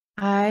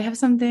I have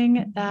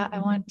something that I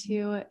want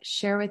to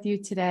share with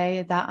you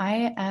today that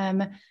I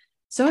am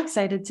so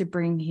excited to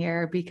bring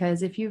here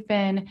because if you've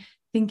been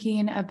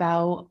thinking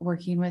about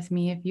working with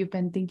me, if you've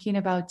been thinking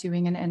about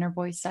doing an inner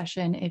voice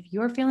session, if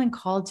you're feeling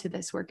called to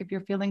this work, if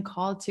you're feeling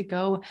called to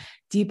go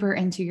deeper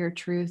into your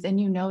truth, and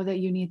you know that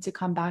you need to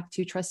come back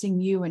to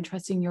trusting you and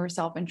trusting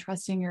yourself and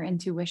trusting your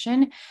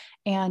intuition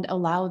and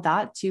allow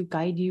that to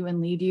guide you and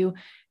lead you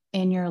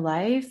in your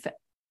life,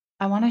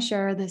 I want to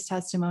share this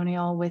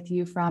testimonial with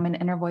you from an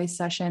inner voice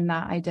session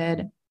that I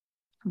did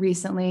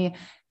recently.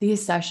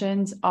 These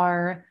sessions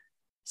are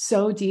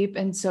so deep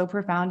and so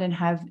profound and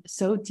have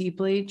so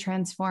deeply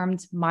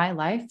transformed my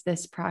life.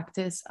 This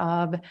practice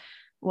of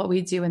what we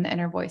do in the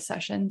inner voice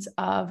sessions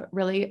of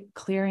really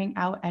clearing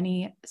out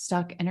any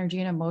stuck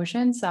energy and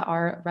emotions that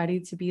are ready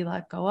to be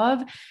let go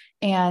of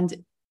and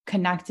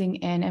connecting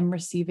in and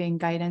receiving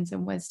guidance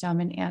and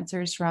wisdom and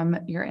answers from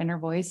your inner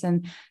voice.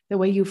 And the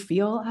way you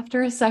feel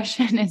after a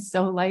session is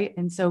so light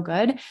and so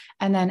good.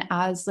 And then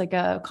as like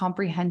a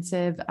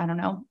comprehensive,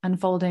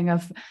 unfolding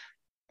of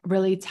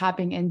really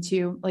tapping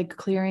into like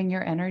clearing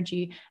your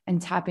energy and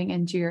tapping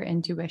into your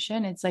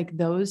intuition, it's like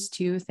those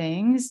two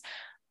things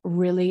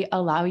really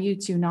allow you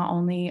to not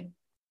only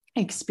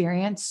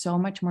experience so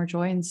much more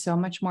joy and so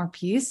much more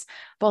peace,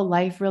 but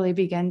life really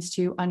begins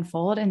to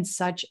unfold in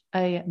such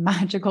a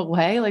magical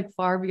way, like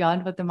far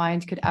beyond what the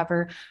mind could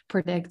ever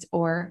predict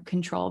or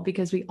control,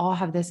 because we all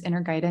have this inner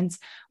guidance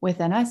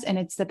within us. And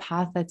it's the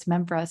path that's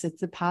meant for us.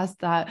 It's the path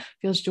that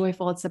feels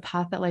joyful. It's the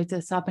path that lights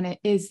us up. And it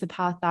is the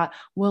path that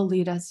will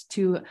lead us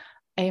to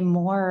a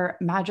more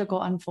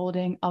magical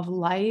unfolding of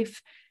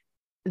life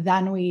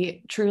than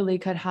we truly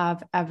could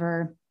have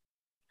ever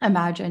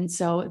imagine.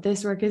 So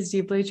this work has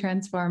deeply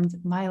transformed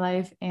my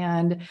life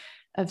and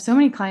of so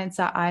many clients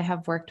that I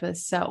have worked with.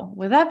 So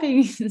with that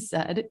being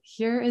said,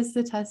 here is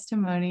the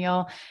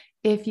testimonial.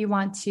 If you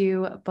want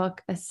to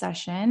book a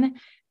session,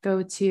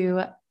 go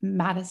to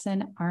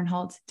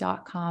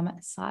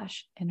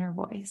madisonarnholt.com/inner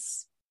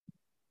voice.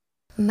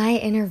 My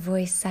inner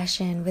voice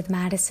session with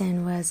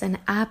Madison was an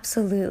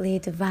absolutely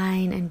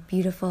divine and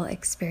beautiful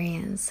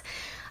experience.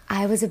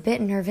 I was a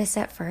bit nervous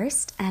at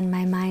first, and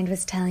my mind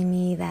was telling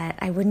me that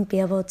I wouldn't be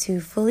able to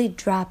fully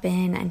drop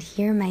in and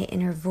hear my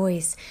inner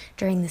voice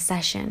during the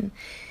session.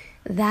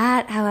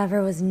 That,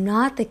 however, was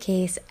not the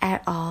case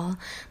at all.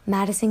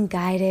 Madison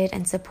guided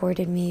and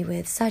supported me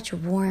with such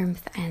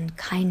warmth and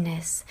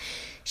kindness.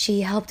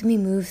 She helped me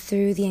move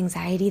through the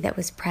anxiety that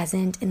was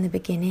present in the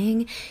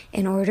beginning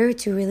in order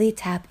to really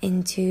tap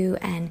into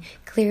and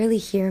clearly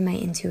hear my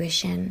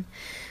intuition.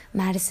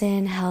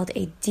 Madison held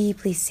a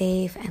deeply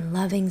safe and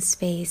loving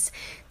space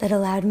that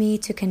allowed me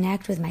to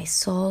connect with my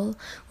soul,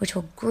 which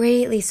will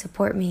greatly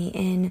support me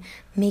in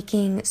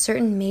making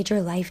certain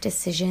major life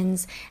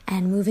decisions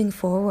and moving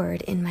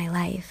forward in my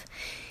life.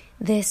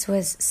 This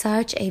was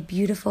such a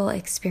beautiful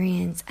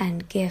experience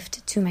and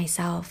gift to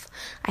myself.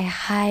 I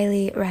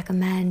highly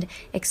recommend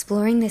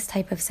exploring this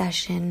type of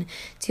session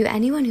to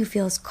anyone who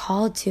feels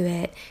called to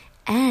it,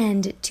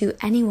 and to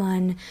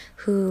anyone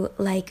who,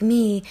 like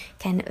me,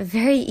 can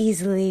very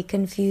easily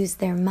confuse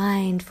their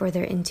mind for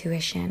their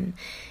intuition.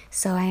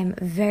 So I am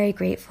very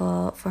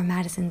grateful for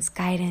Madison's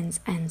guidance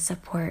and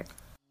support.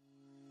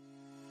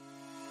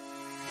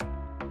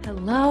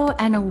 Hello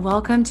and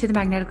welcome to the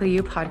Magnetically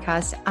You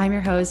podcast. I'm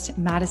your host,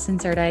 Madison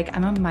Zerdike.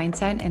 I'm a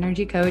mindset and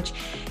energy coach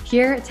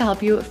here to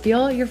help you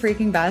feel your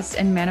freaking best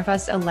and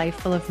manifest a life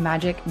full of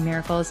magic,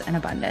 miracles, and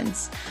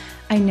abundance.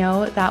 I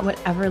know that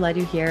whatever led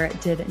you here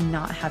did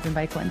not happen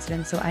by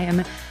coincidence. So I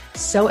am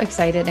so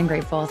excited and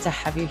grateful to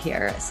have you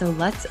here. So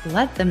let's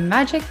let the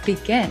magic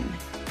begin.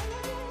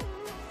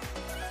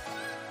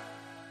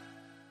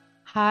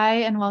 Hi,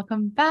 and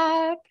welcome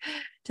back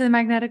to the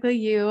Magnetically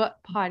You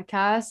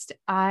podcast.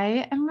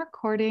 I am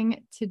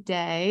recording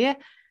today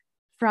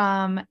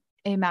from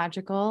a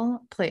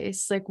magical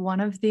place, like one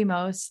of the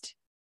most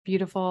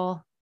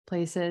beautiful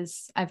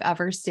places I've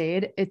ever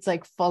stayed. It's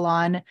like full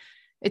on.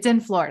 It's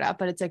in Florida,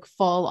 but it's like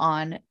full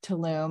on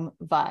Tulum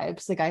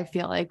vibes. Like I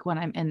feel like when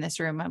I'm in this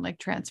room, I'm like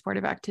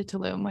transported back to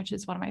Tulum, which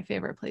is one of my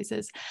favorite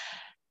places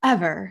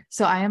ever.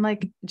 So I am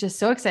like just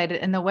so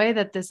excited. And the way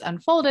that this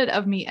unfolded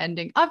of me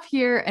ending up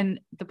here and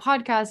the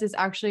podcast is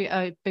actually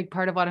a big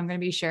part of what I'm going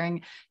to be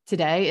sharing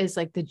today is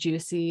like the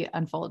juicy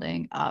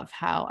unfolding of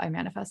how I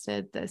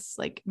manifested this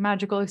like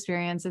magical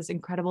experience, this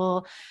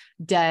incredible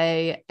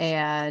day,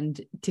 and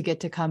to get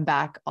to come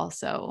back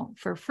also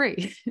for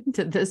free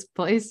to this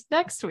place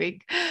next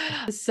week.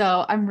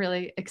 So I'm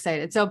really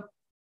excited. So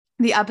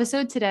the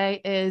episode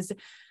today is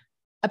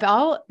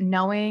about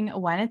knowing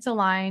when it's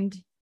aligned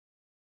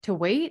to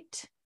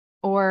wait,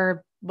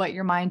 or what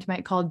your mind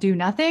might call do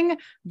nothing,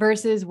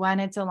 versus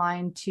when it's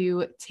aligned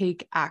to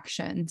take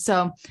action.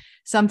 So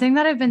something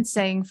that I've been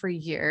saying for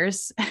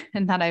years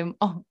and that I'm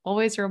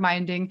always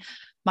reminding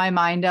my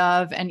mind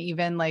of, and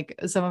even like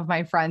some of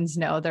my friends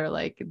know, they're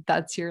like,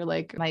 that's your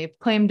like my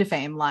claim to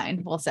fame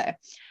line, we'll say,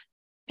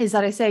 is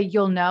that I say,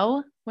 you'll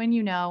know when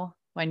you know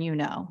when you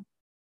know.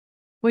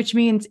 which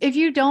means if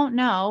you don't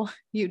know,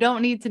 you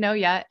don't need to know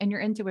yet, and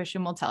your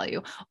intuition will tell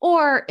you.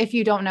 Or if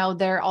you don't know,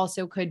 there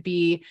also could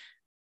be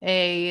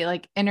a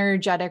like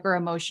energetic or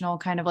emotional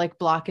kind of like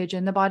blockage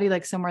in the body,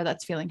 like somewhere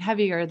that's feeling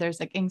heavy, or there's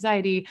like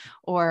anxiety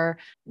or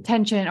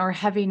tension or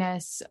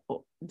heaviness,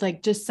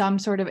 like just some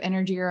sort of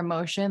energy or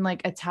emotion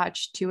like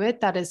attached to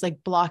it that is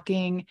like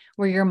blocking,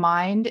 where your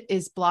mind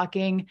is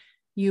blocking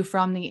you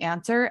from the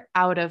answer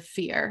out of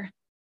fear.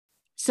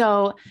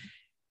 So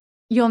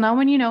you'll know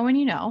when you know when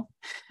you know.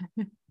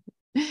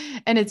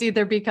 And it's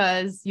either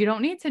because you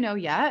don't need to know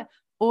yet,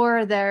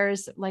 or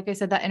there's, like I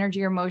said, that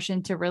energy or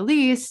emotion to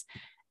release.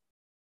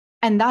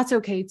 And that's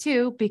okay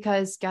too,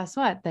 because guess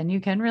what? Then you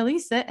can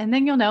release it, and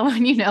then you'll know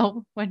when you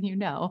know when you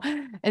know.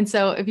 And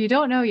so if you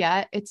don't know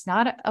yet, it's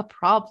not a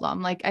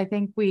problem. Like, I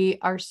think we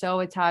are so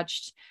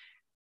attached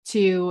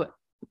to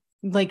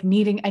like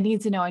I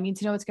need to know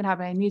what's going to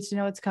happen. I need to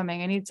know what's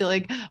coming. I need to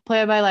like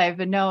play my life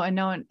and know and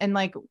know. And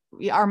like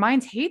our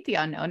minds hate the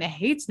unknown. It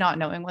hates not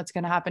knowing what's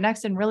going to happen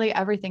next. And really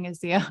everything is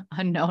the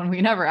unknown.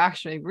 We never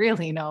actually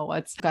really know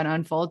what's going to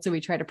unfold. So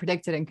we try to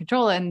predict it and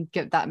control it,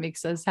 and that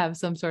makes us have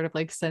some sort of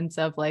like sense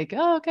of like,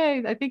 oh,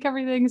 okay, I think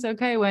everything's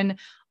okay. When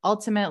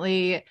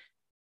ultimately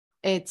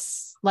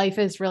life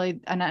is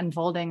really an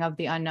unfolding of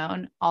the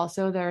unknown.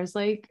 Also, there's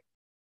like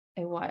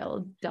a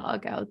wild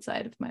dog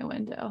outside of my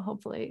window.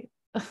 Hopefully,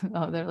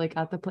 oh, they're like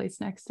at the place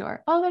next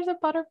door. Oh, there's a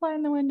butterfly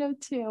in the window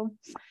too.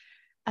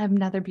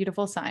 Another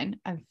beautiful sign.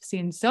 I've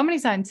seen so many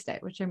signs today,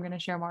 which I'm going to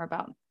share more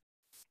about.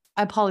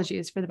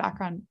 Apologies for the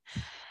background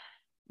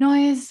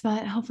noise,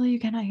 but hopefully you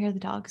cannot hear the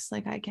dogs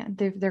like I can.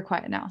 They're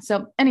quiet now.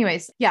 So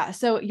anyways, yeah.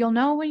 So you'll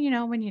know when you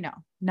know when you know.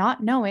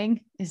 Not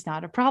knowing is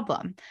not a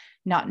problem.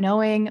 Not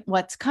knowing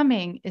what's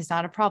coming is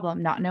not a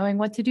problem. Not knowing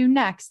what to do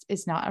next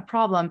is not a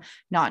problem.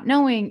 Not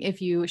knowing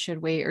if you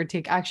should wait or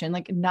take action,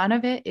 like none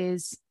of it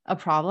is a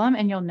problem.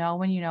 And you'll know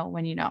when you know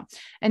when you know.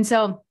 And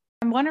so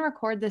I want to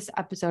record this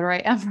episode, or I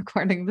am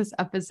recording this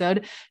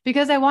episode,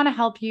 because I want to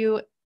help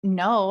you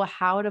know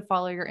how to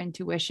follow your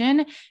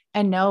intuition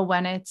and know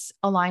when it's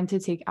aligned to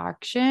take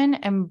action,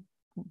 and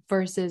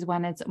versus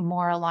when it's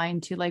more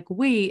aligned to like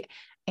wait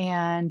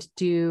and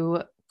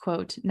do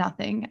quote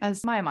nothing,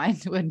 as my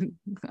mind would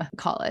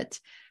call it.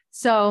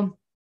 So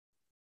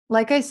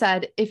like I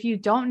said, if you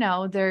don't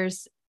know,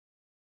 there's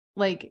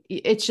like,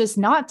 it's just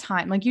not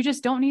time. Like you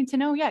just don't need to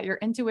know yet. Your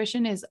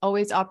intuition is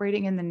always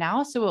operating in the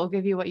now. So it'll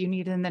give you what you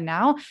need in the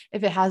now.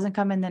 If it hasn't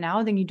come in the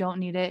now, then you don't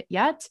need it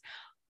yet.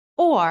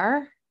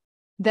 Or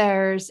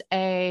there's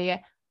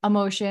a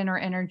emotion or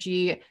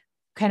energy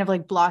kind of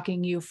like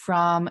blocking you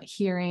from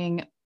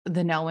hearing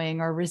the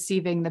knowing or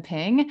receiving the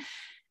ping.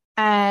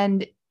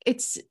 And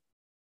it's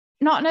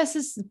not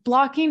necessarily,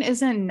 blocking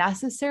isn't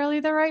necessarily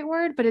the right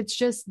word, but it's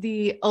just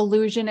the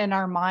illusion in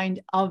our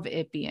mind of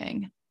it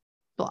being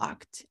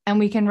blocked, and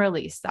we can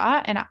release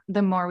that. And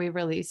the more we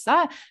release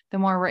that, the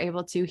more we're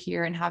able to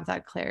hear and have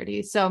that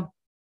clarity. So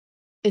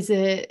is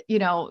it,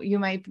 you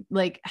might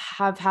like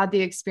have had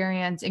the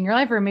experience in your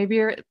life, or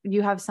maybe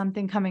you have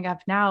something coming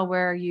up now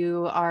where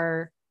you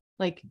are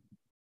like,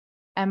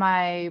 am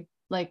I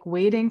like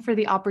waiting for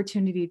the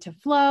opportunity to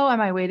flow?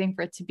 Am I waiting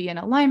for it to be in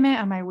alignment?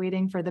 Am I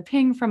waiting for the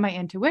ping from my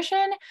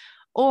intuition?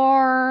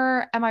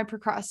 Or am I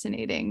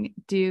procrastinating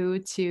due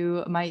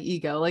to my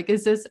ego? Like,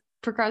 is this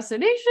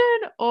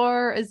procrastination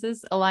or is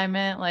this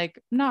alignment?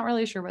 Like, I'm not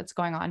really sure what's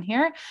going on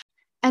here.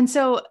 And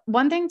so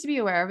one thing to be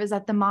aware of is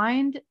that the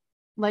mind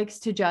likes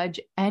to judge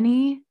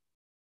any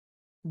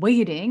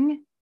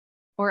waiting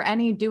or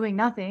any doing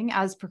nothing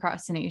as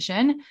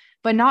procrastination,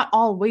 but not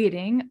all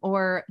waiting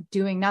or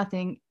doing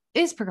nothing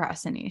is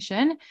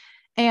procrastination.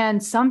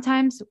 And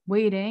sometimes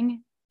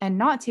waiting and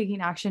not taking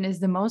action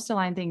is the most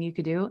aligned thing you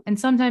could do. And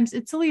sometimes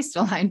it's the least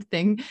aligned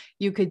thing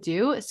you could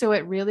do. So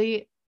it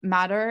really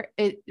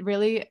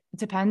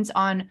depends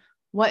on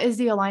what is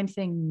the aligned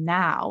thing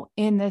now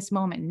in this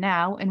moment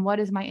now, and what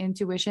is my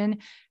intuition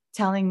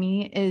telling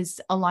me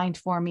is aligned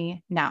for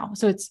me now.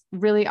 So it's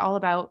really all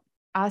about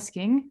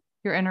asking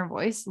your inner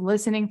voice,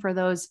 listening for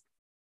those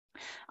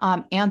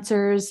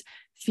answers,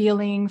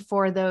 feeling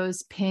for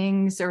those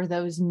pings or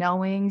those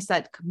knowings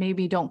that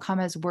maybe don't come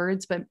as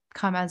words, but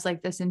come as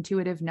like this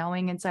intuitive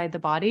knowing inside the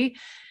body.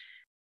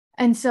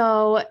 And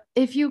so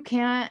if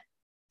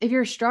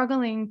you're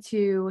struggling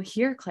to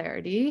hear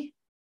clarity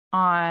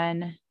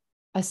on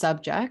a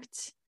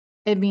subject,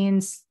 it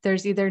means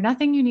there's either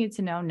nothing you need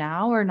to know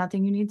now or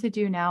nothing you need to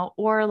do now,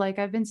 or like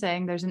I've been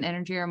saying, there's an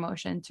energy or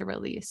emotion to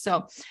release.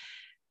 So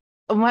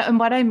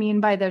what I mean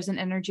by there's an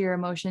energy or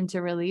emotion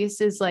to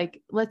release is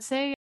like, let's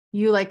say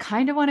you like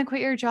kind of want to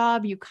quit your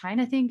job. You kind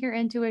of think your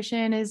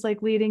intuition is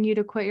like leading you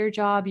to quit your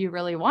job. You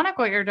really want to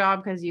quit your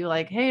job because you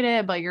like hate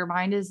it, but your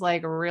mind is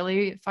like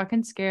really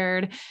fucking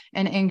scared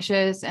and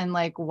anxious. And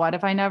like, what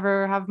if I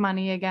never have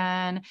money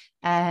again?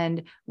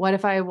 And what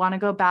if I want to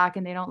go back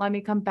and they don't let me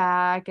come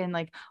back? And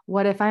like,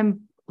 what if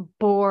I'm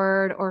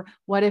bored? Or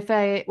what if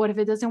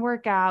it doesn't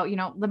work out?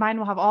 The mind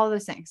will have all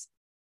those things.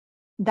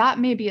 That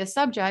may be a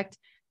subject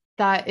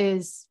that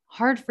is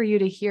hard for you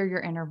to hear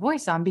your inner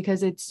voice on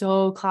because it's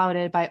so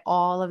clouded by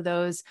all of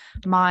those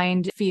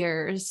mind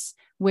fears,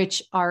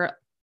 which are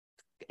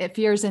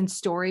fears and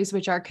stories,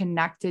 which are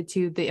connected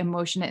to the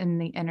emotion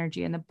and the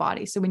energy in the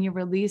body. So when you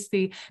release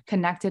the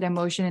connected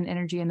emotion and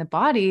energy in the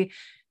body,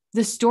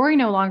 the story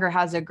no longer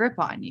has a grip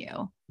on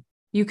you.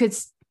 You could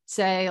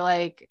say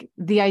like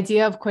the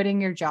idea of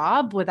quitting your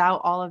job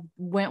without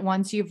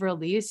once you've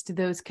released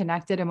those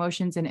connected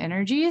emotions and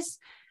energies,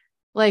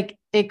 like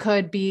it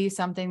could be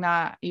something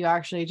that you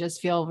actually just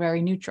feel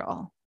very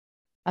neutral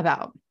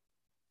about.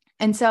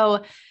 And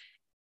so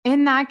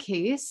in that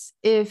case,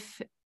 if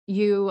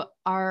you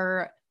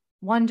are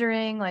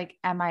wondering, like,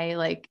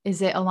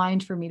 is it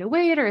aligned for me to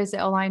wait, or is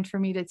it aligned for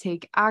me to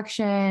take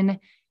action?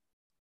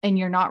 And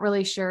you're not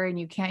really sure, and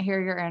you can't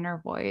hear your inner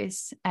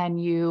voice,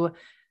 and you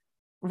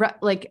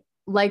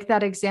like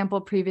that example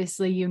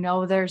previously,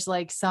 there's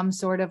like some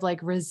sort of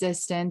like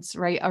resistance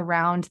right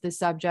around the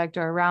subject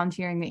or around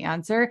hearing the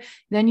answer,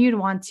 then you'd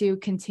want to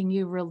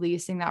continue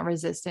releasing that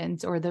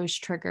resistance or those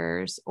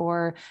triggers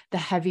or the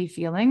heavy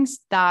feelings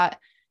that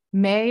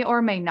may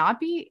or may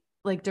not be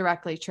like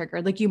directly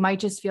triggered. Like you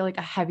might just feel like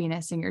a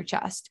heaviness in your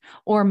chest,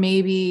 or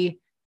maybe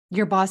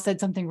your boss said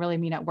something really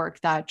mean at work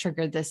that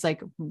triggered this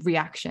like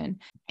reaction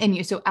in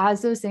you. So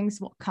as those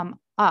things will come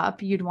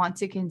up, you'd want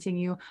to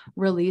continue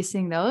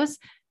releasing those.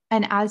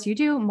 And as you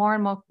do, more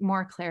and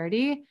more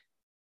clarity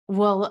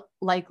will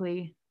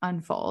likely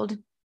unfold.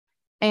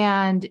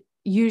 And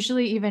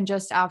usually even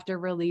just after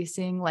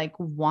releasing like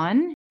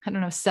one, I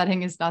don't know,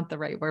 setting is not the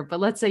right word, but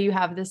let's say you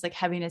have this like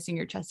heaviness in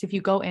your chest. If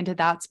you go into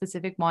that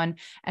specific one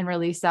and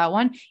release that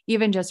one,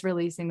 even just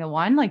releasing the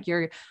one, like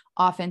you're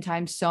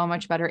oftentimes so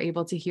much better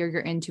able to hear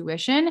your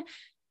intuition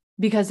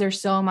because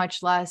there's so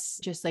much less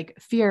just like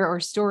fear or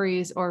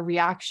stories or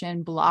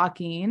reaction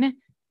blocking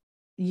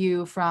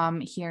you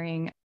from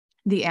hearing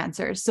the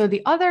answers. So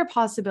the other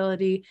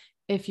possibility,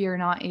 if you're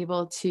not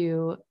able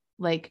to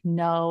like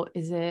know,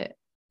 is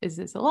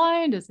this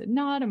aligned? Is it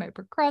not? Am I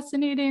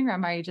procrastinating? Or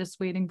am I just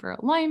waiting for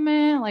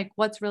alignment? Like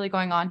what's really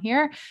going on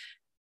here?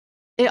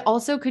 It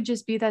also could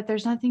just be that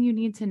there's nothing you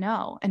need to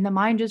know. And the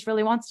mind just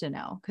really wants to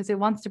know because it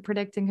wants to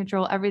predict and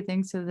control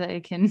everything so that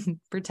it can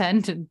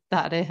pretend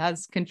that it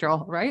has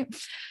control, right?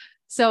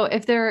 So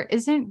if there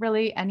isn't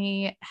really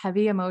any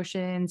heavy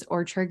emotions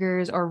or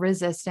triggers or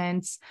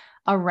resistance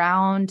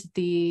around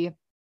the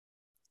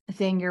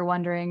thing you're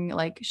wondering,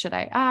 like, should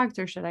I act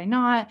or should I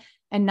not?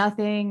 And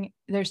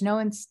there's no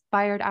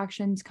inspired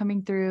actions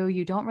coming through,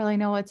 you don't really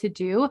know what to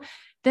do,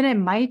 then it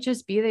might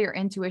just be that your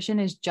intuition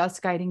is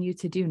just guiding you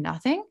to do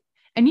nothing.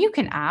 And you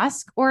can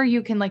ask, or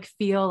you can like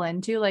feel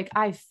into like,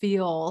 I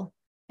feel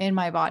in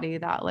my body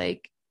that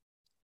like,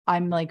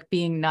 I'm like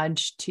being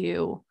nudged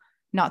to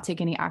not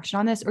take any action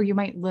on this. Or you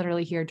might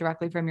literally hear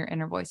directly from your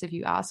inner voice if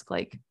you ask,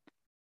 like,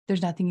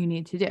 there's nothing you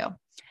need to do.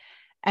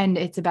 And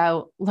it's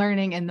about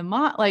learning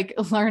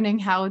learning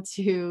how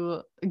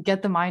to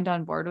get the mind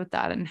on board with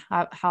that and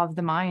have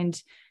the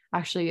mind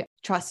actually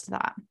trust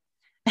that,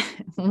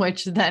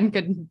 which then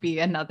could be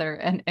an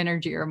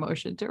energy or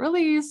emotion to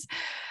release,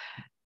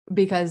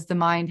 because the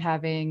mind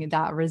having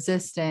that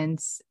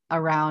resistance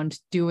around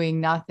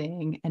doing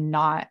nothing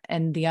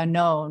and the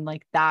unknown,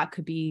 like that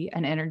could be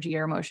an energy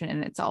or emotion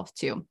in itself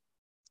too.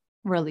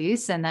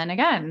 Release. And then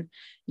again,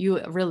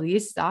 you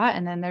release that.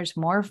 And then there's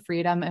more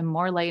freedom and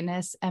more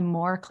lightness and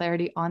more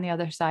clarity on the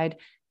other side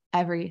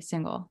every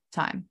single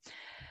time.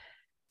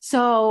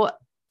 So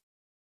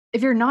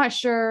if you're not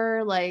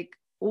sure, like,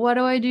 what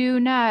do I do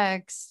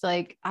next?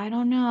 Like, I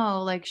don't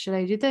know, like, should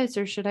I do this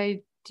or should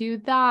I do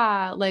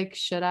that? Like,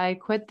 should I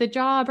quit the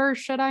job or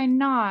should I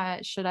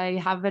not? Should I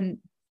have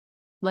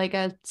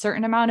a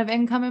certain amount of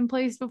income in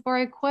place before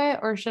I quit,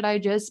 or should I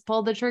just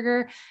pull the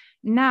trigger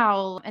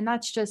now? And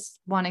that's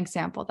just one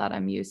example that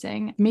I'm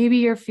using. Maybe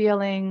you're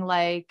feeling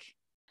like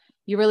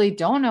you really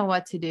don't know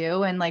what to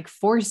do and like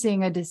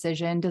forcing a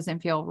decision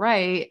doesn't feel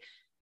right,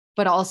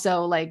 but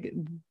also like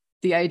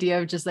the idea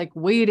of just like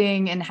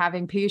waiting and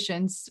having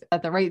patience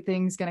that the right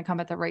thing's going to come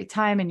at the right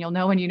time. And you'll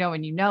know when you know,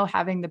 when you know,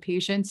 having the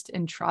patience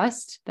and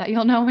trust that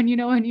you'll know when you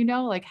know, when you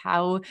know, like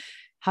how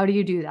do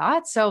you do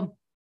that? So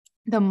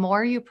the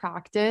more you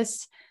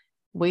practice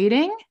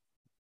waiting,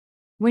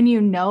 when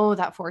you know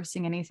that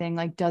forcing anything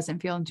like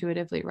doesn't feel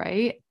intuitively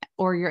right,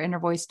 or your inner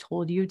voice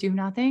told you do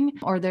nothing,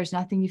 or there's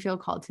nothing you feel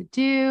called to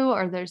do,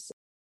 or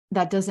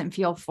that doesn't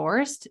feel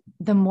forced,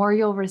 the more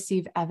you'll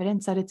receive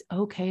evidence that it's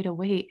okay to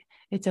wait.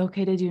 It's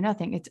okay to do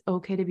nothing. It's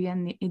okay to be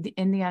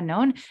in the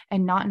unknown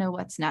and not know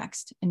what's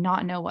next and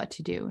not know what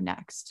to do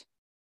next.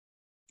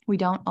 We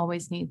don't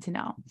always need to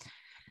know,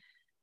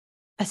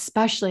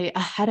 especially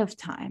ahead of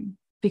time,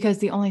 because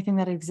the only thing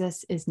that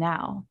exists is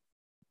now.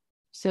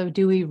 So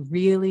do we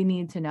really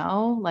need to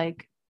know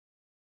like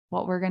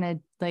what we're going to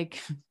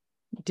like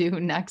do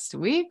next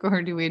week,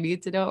 or do we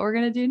need to know what we're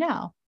going to do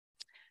now?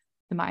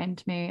 The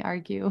mind may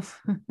argue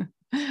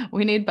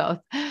we need both.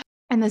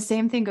 And the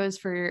same thing goes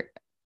for,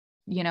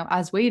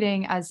 as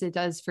waiting as it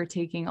does for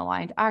taking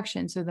aligned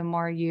action. So the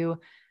more you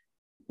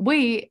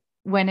wait,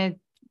 when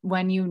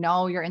when you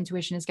know your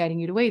intuition is guiding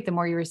you to wait, the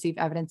more you receive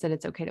evidence that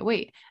it's okay to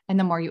wait. And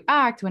the more you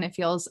act when it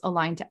feels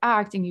aligned to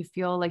act and you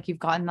feel like you've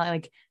gotten that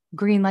like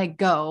green light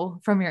go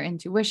from your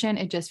intuition,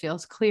 it just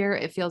feels clear.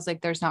 It feels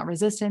like there's not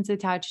resistance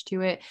attached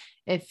to it.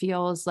 It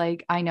feels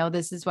like I know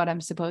this is what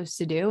I'm supposed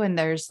to do. And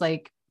there's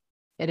like,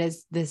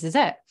 this is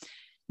it.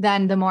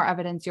 Then the more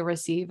evidence you'll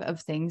receive of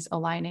things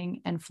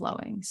aligning and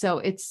flowing. So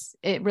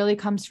it really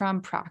comes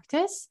from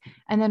practice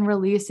and then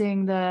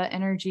releasing the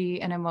energy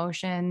and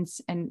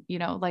emotions. And,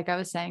 like I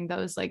was saying,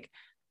 those like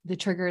the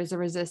triggers, the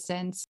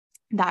resistance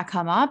that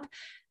come up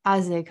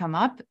as they come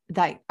up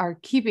that are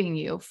keeping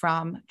you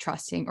from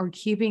trusting or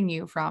keeping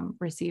you from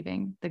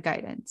receiving the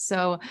guidance.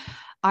 So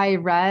I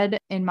read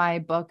in my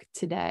book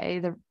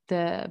today,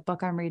 the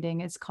book I'm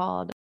reading is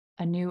called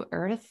A New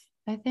Earth,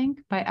 I think,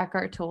 by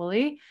Eckhart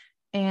Tolle.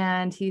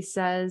 And he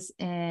says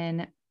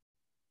in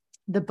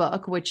the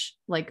book, which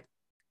like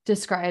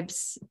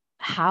describes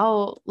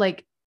how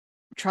like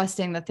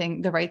trusting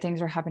the right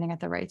things are happening at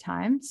the right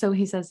time. So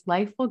he says,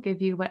 life will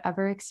give you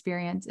whatever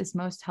experience is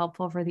most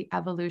helpful for the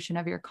evolution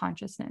of your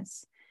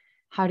consciousness.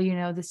 How do you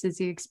know this is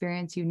the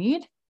experience you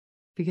need?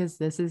 Because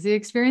this is the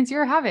experience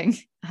you're having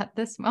at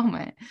this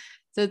moment.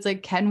 So it's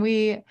like, can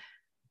we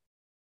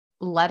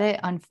let it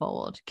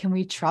unfold? Can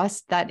we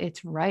trust that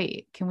it's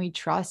right? Can we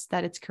trust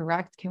that it's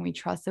correct? Can we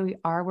trust that we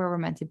are where we're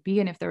meant to be?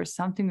 And if there was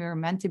something we were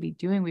meant to be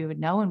doing, we would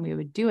know and we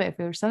would do it. If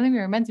there was something we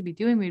were meant to be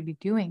doing, we'd be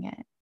doing it.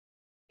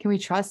 Can we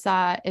trust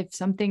that if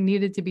something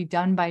needed to be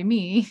done by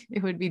me,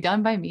 it would be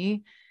done by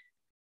me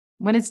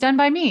when it's done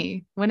by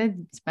me, when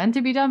it's meant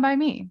to be done by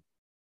me?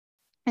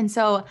 And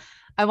so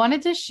I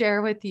wanted to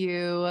share with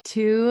you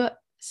 2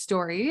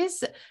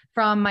 stories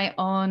from my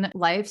own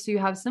life. So you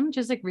have some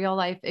just like real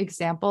life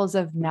examples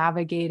of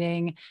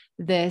navigating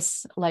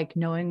this, like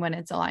knowing when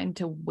it's aligned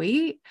to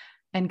wait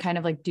and kind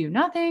of like do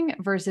nothing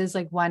versus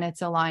like when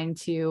it's aligned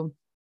to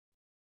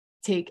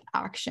take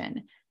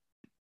action.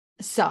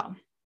 So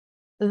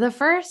the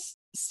first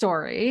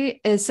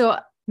story is, so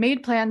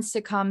made plans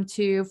to come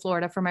to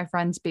Florida for my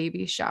friend's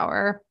baby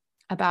shower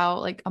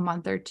about like a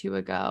month or 2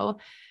 ago.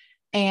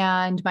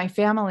 And my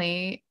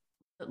family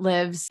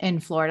lives in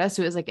Florida.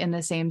 So it was like in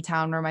the same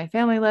town where my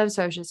family lives.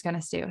 So I was just going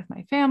to stay with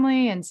my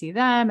family and see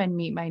them and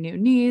meet my new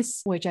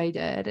niece, which I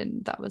did.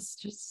 And that was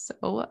just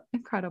so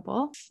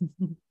incredible.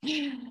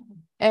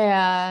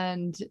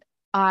 And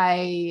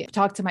I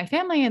talked to my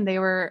family and they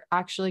were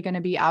actually going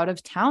to be out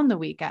of town the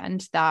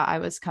weekend that I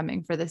was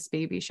coming for this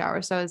baby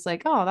shower. So I was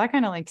like, oh, that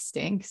kind of like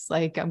stinks.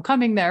 Like I'm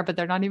coming there, but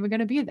they're not even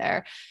going to be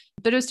there.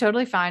 But it was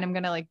totally fine.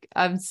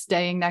 I'm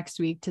staying next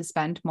week to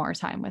spend more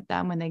time with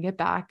them when they get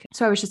back.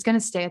 So I was just going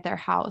to stay at their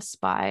house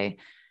by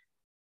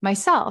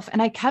myself. And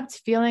I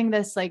kept feeling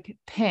this like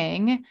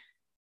ping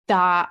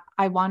that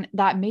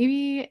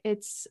maybe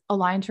it's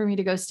aligned for me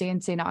to go stay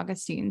in St.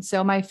 Augustine.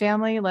 So my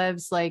family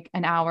lives like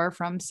an hour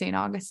from St.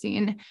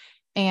 Augustine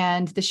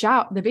and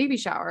the baby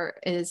shower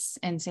is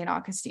in St.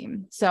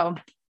 Augustine. So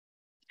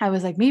I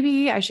was like,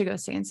 maybe I should go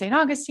stay in St.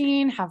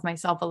 Augustine, have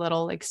myself a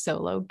little like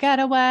solo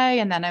getaway.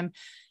 And then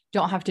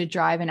don't have to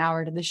drive an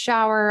hour to the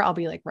shower. I'll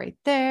be like right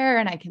there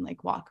and I can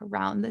like walk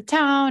around the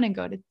town and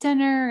go to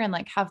dinner and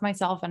like have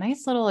myself a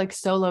nice little like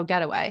solo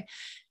getaway.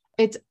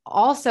 It's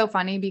also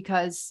funny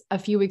because a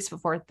few weeks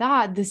before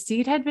that, the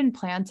seed had been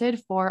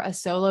planted for a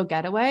solo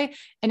getaway.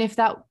 And if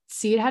that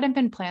seed hadn't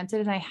been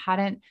planted and I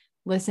hadn't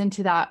listened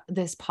to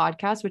this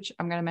podcast, which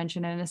I'm going to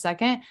mention in a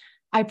second,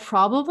 I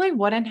probably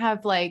wouldn't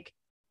have like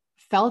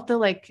felt the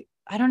like,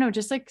 I don't know,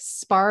 just like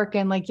spark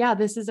and like, yeah,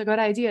 this is a good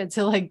idea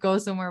to like go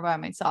somewhere by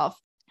myself.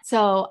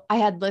 So I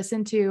had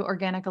listened to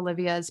Organic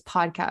Olivia's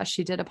podcast.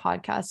 She did a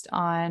podcast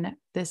on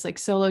this like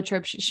solo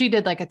trip. She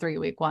did like a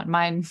 3-week one.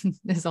 Mine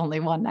is only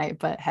one night,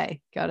 but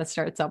hey, got to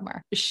start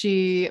somewhere.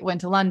 She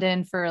went to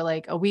London for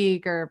like a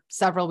week or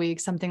several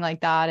weeks, something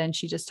like that. And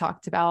she just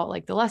talked about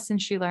like the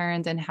lessons she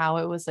learned and how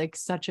it was like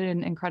such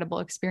an incredible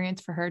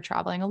experience for her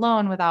traveling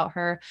alone without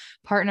her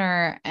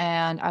partner.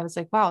 And I was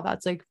like, wow,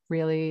 that's like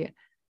really,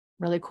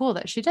 really cool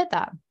that she did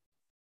that.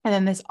 And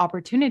then this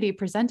opportunity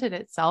presented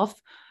itself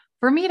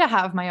for me to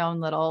have my own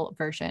little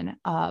version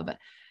of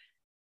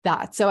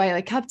that. So I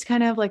like kept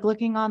kind of like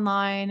looking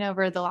online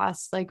over the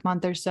last like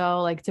month or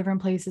so, like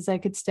different places I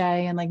could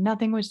stay and like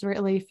nothing was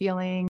really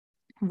feeling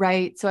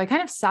right. So I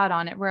kind of sat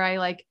on it where I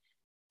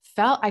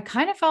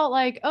kind of felt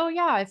like, oh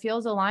yeah, it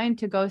feels aligned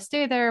to go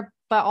stay there,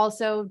 but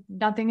also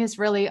nothing is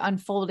really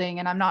unfolding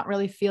and I'm not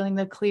really feeling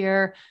the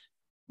clear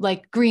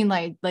like green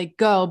light, like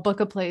go book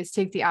a place,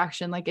 take the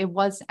action. Like I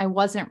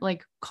wasn't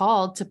like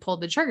called to pull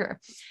the trigger.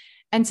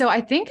 And so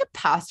I think a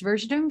past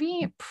version of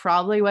me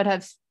probably would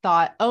have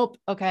thought, oh,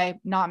 okay,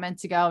 not meant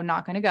to go,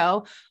 not going to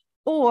go.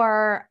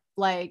 Or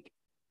like,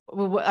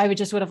 I would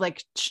have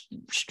like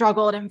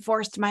struggled and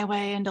forced my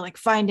way into like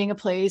finding a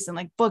place and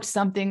like booked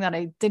something that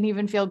I didn't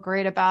even feel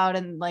great about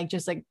and like,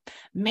 just like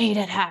made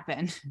it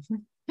happen.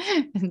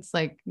 It's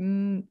like,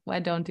 I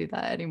don't do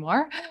that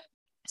anymore.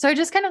 So I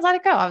just kind of let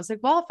it go. I was like,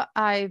 well,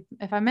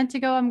 if I'm meant to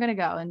go, I'm going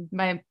to go.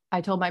 And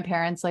I told my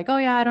parents like, oh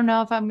yeah, I don't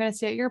know if I'm going to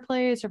stay at your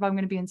place or if I'm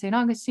going to be in St.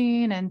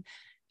 Augustine. And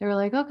they were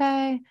like,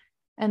 okay.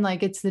 And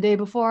like, it's the day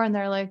before and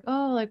they're like,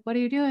 oh, like, what are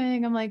you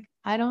doing? I'm like,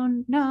 I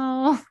don't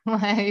know.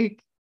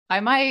 Like, I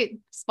might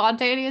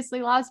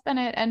spontaneously last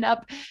minute end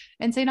up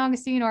in St.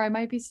 Augustine, or I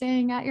might be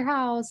staying at your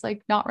house,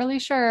 like, not really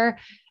sure.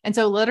 And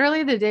so,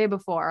 literally, the day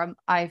before,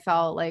 I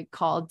felt like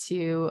called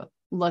to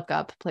look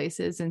up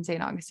places in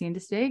St. Augustine to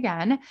stay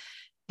again,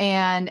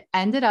 and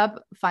ended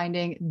up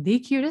finding the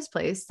cutest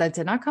place that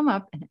did not come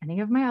up in any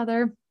of my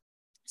other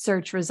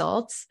search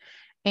results.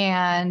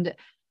 And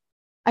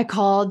I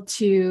called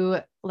to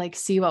like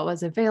see what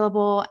was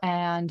available,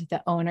 and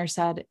the owner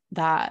said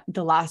that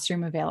the last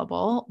room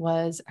available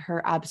was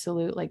her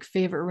absolute like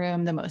favorite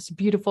room, the most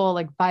beautiful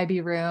like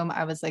vibey room.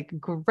 I was like,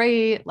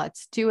 great,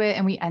 let's do it.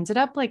 And we ended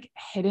up like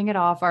hitting it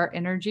off. Our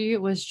energy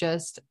was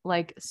just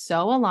like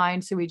so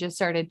aligned. So we just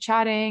started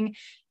chatting,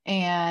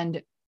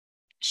 and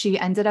she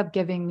ended up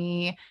giving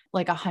me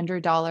like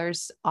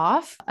 $100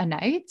 off a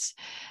night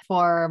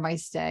for my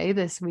stay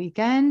this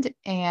weekend.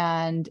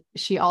 And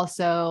she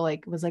also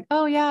like was like,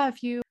 oh yeah,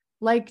 if you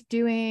like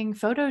doing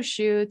photo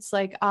shoots,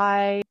 like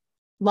I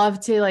love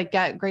to like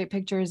get great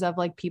pictures of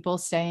like people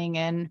staying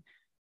in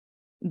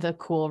the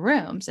cool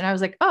rooms. And I was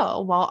like,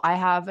 oh, well, I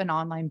have an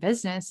online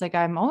business. Like,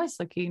 I'm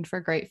always looking for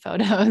great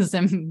photos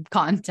and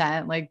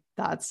content. Like,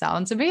 that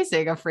sounds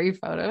amazing. A free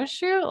photo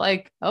shoot.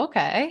 Like,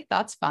 okay,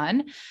 that's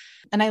fun.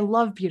 And I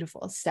love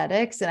beautiful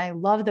aesthetics, and I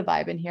love the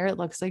vibe in here. It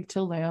looks like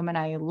Tulum, and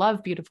I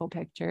love beautiful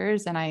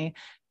pictures. And I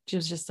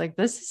just like,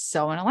 this is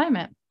so in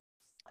alignment.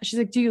 She's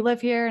like, do you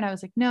live here? And I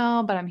was like,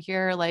 no, but I'm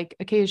here like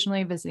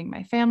occasionally visiting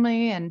my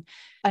family. And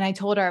I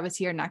told her I was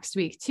here next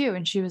week too.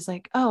 And she was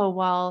like, oh,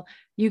 well,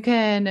 you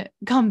can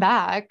come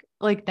back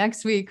like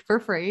next week for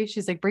free.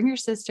 She's like, bring your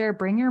sister,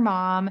 bring your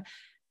mom.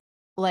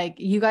 Like,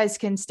 you guys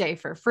can stay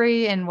for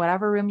free in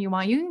whatever room you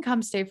want. You can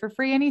come stay for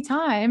free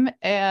anytime.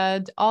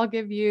 And I'll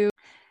give you,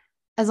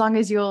 as long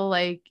as you'll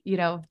like,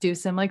 do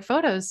some like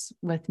photos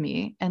with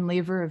me and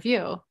leave a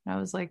review. And I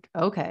was like,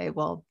 okay,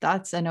 well,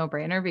 that's a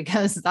no-brainer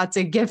because that's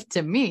a gift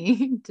to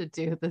me to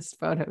do this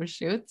photo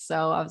shoot.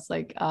 So I was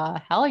like,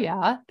 hell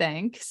yeah,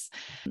 thanks.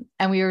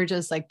 And we were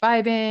just like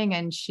vibing,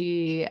 and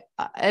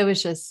it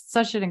was just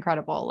such an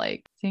incredible,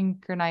 like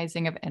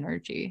synchronizing of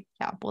energy.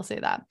 Yeah, we'll say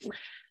that.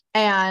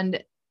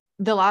 And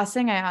the last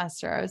thing I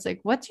asked her, I was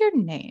like, what's your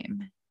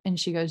name? And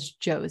she goes,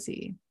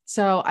 Josie.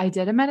 So I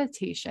did a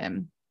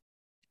meditation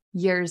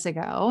years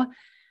ago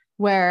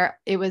where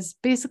it was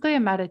basically a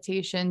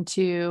meditation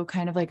to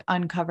kind of like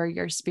uncover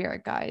your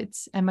spirit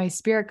guides. And my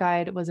spirit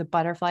guide was a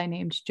butterfly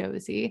named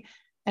Josie.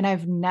 And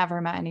I've never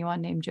met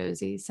anyone named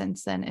Josie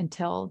since then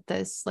until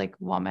this like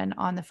woman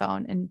on the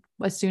phone. And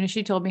as soon as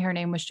she told me her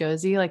name was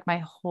Josie, like my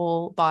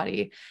whole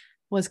body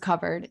was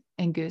covered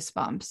in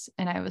goosebumps.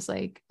 And I was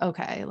like,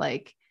 okay,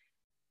 like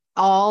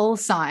all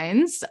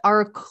signs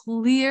are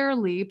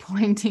clearly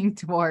pointing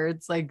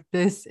towards like,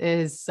 this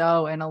is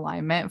so in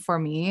alignment for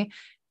me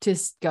to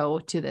go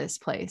to this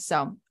place.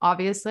 So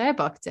obviously I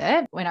booked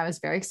it when I was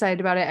very excited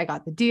about it. I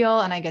got the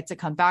deal, and I get to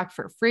come back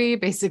for free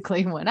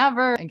basically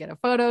whenever and get a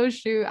photo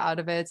shoot out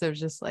of it. So it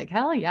was just like,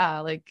 hell yeah,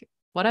 like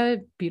what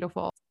a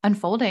beautiful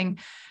unfolding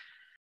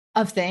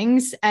of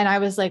things. And I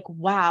was like,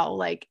 wow,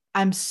 like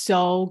I'm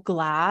so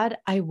glad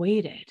I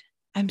waited.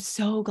 I'm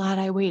so glad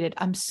I waited.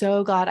 I'm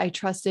so glad I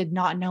trusted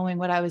not knowing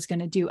what I was going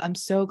to do. I'm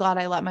so glad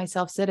I let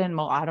myself sit in,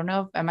 well, I don't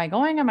know. Am I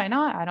going? Am I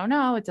not? I don't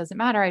know. It doesn't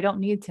matter. I don't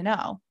need to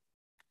know.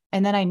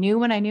 And then I knew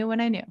when I knew when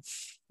I knew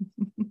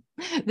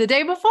the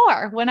day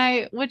before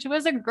which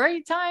was a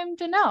great time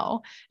to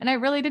know. And I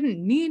really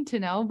didn't need to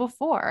know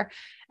before.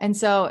 And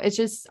so it's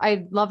just,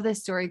 I love this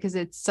story because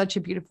it's such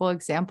a beautiful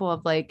example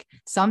of like,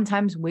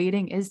 sometimes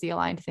waiting is the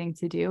aligned thing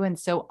to do. And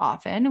so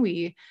often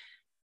we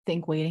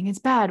think waiting is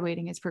bad,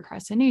 waiting is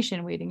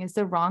procrastination, waiting is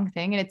the wrong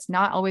thing. And it's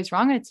not always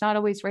wrong, and it's not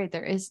always right.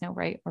 There is no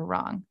right or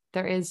wrong.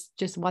 There is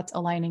just what's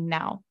aligning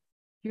now.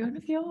 You want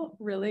to feel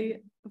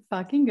really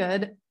fucking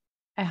good?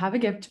 I have a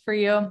gift for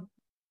you.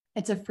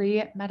 It's a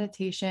free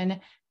meditation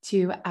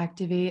to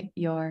activate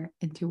your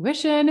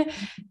intuition.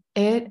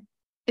 It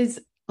is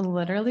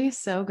literally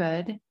so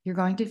good. You're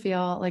going to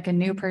feel like a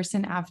new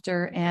person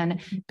after.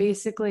 And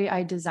basically,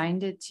 I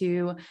designed it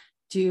to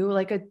do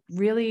like a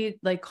really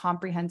like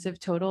comprehensive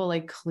total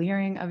like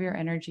clearing of your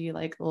energy,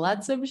 like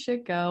let some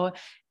shit go,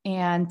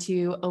 and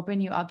to open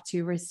you up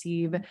to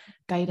receive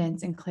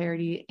guidance and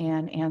clarity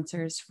and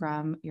answers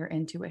from your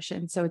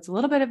intuition. So it's a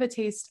little bit of a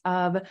taste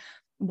of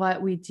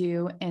what we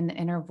do in the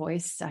inner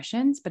voice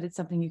sessions, but it's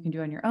something you can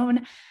do on your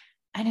own,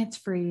 and it's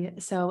free.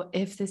 So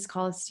if this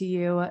calls to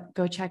you,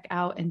 go check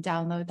out and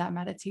download that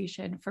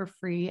meditation for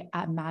free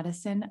at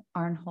Madison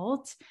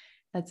Arnholt.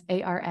 That's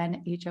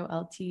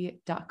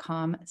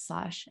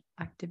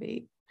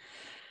ARNHOLT.com/activate.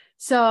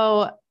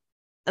 So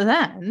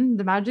then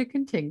the magic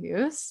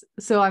continues.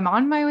 So I'm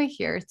on my way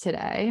here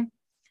today,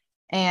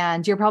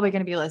 and you're probably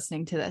going to be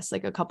listening to this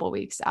like a couple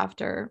weeks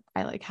after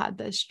I like had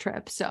this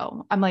trip.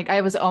 So I'm like,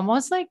 I was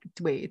almost like,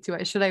 wait,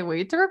 should I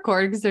wait to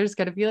record? Because there's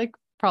going to be like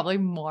probably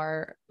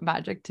more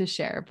magic to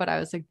share. But I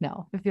was like,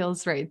 no, it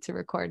feels right to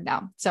record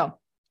now. So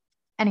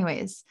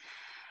anyways,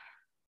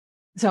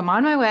 So I'm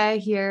on my way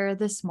here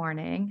this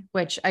morning,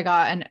 which I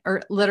got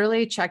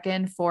literally check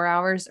in 4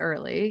 hours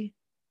early,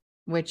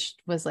 which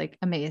was like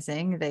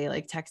amazing. They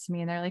like texted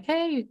me and they're like,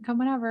 "Hey, you can come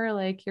whenever.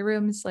 Like your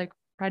room's like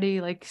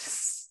ready, like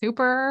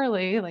super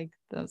early." Like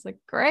I was like,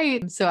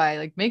 "Great." So I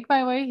like make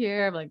my way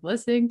here. I'm like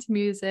listening to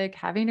music,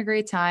 having a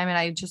great time. And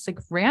I just like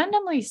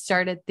randomly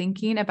started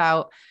thinking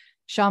about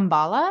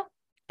Shambhala.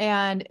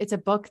 And it's a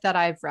book that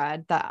I've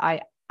read that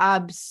I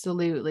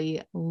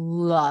absolutely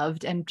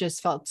loved and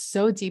just felt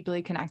so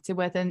deeply connected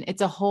with. And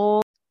it's a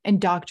whole, and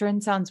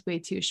doctrine sounds way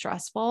too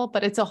stressful,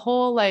 but it's a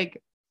whole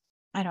like,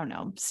 I don't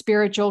know,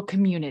 spiritual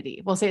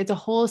community. We'll say it's a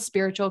whole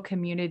spiritual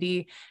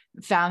community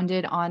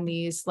founded on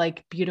these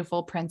like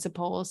beautiful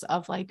principles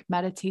of like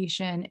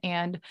meditation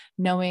and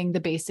knowing the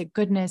basic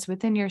goodness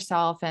within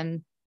yourself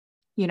and,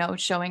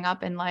 showing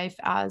up in life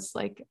as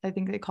like, I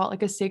think they call it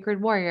like a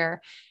sacred warrior.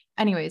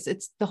 Anyways,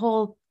 it's the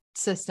whole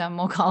system,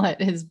 we'll call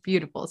it, is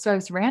beautiful. So I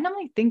was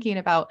randomly thinking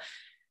about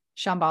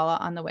Shambhala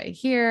on the way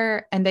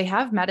here, and they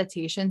have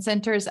meditation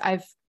centers.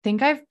 I've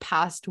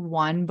passed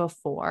one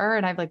before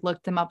and I've like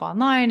looked them up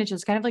online. It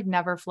just kind of like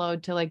never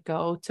flowed to like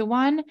go to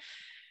one.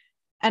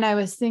 And I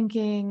was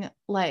thinking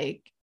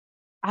like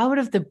out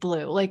of the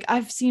blue, like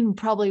I've seen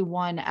probably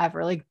one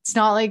ever. Like it's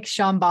not like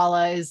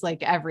Shambhala is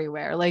like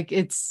everywhere. Like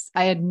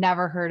I had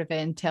never heard of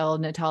it until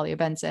Natalia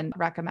Benson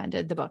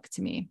recommended the book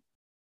to me.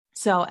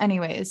 So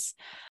anyways,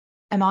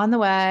 I'm on the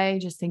way,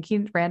 just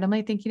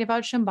randomly thinking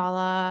about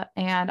Shambhala.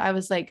 And I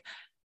was like,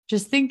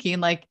 just thinking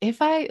like,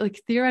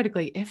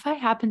 theoretically, if I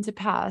happen to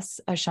pass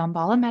a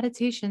Shambhala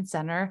meditation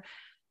center,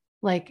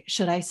 like,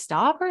 should I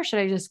stop or should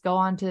I just go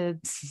on to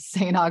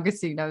St.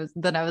 Augustine? I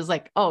was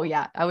like, oh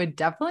yeah, I would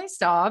definitely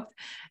stop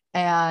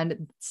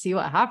and see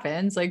what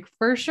happens, like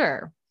for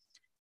sure.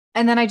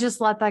 And then I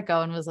just let that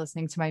go and was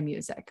listening to my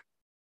music.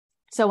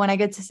 So when I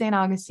get to St.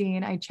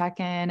 Augustine, I check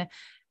in.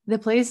 The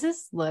place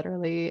is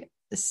literally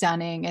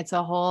stunning. It's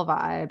a whole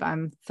vibe.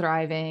 I'm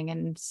thriving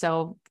and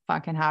so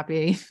fucking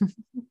happy.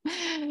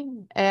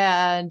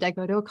 And I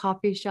go to a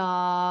coffee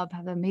shop,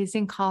 have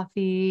amazing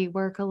coffee,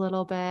 work a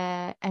little bit,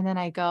 and then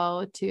I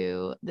go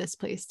to this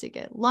place to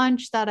get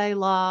lunch that I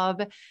love.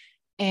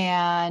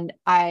 And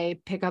I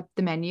pick up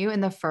the menu,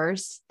 and the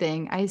first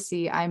thing I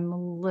see, I'm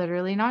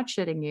literally not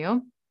shitting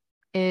you,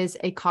 is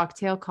a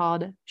cocktail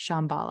called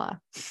Shambhala.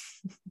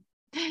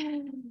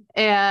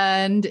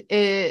 And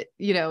it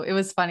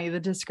was funny. The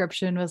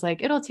description was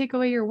like, it'll take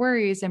away your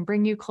worries and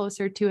bring you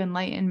closer to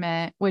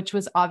enlightenment, which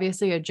was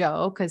obviously a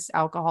joke because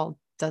alcohol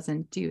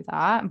doesn't do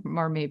that.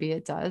 Or maybe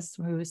it does.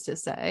 Who's to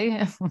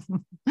say?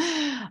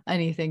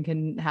 Anything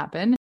can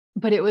happen.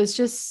 But it was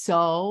just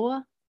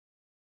I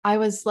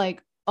was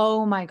like,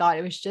 oh my God,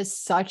 it was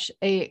just such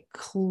a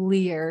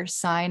clear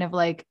sign of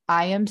like,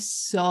 I am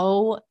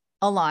so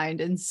aligned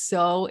and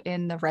so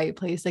in the right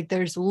place. Like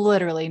there's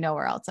literally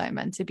nowhere else I'm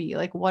meant to be.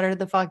 Like, what are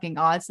the fucking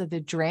odds that the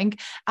drink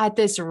at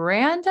this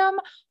random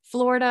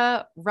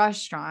Florida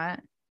restaurant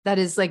that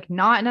is like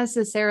not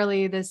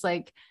necessarily this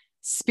like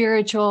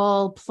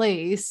spiritual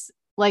place,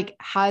 like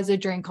has a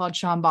drink called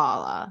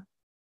Shambhala,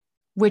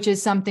 which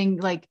is something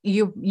like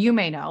you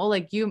may know,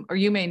 like you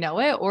may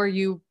know it, or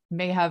you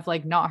may have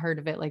like not heard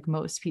of it like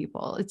most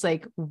people. It's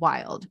like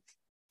wild.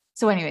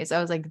 So anyways, I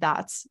was like,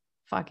 that's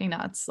fucking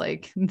nuts.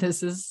 Like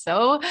this is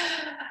so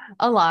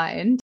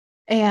aligned.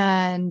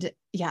 And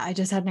yeah, I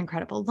just had an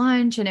incredible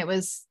lunch, and it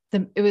was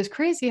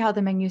crazy how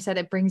the menu said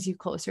it brings you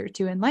closer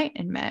to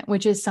enlightenment,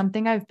 which is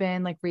something I've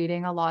been like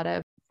reading a lot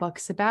of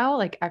books about.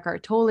 Like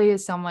Eckhart Tolle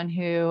is someone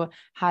who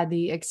had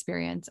the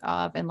experience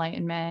of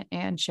enlightenment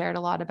and shared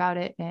a lot about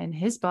it in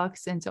his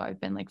books. And so I've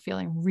been like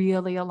feeling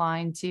really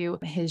aligned to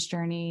his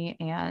journey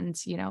and,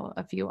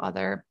 a few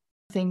other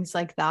things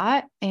like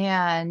that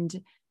and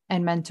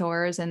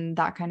mentors and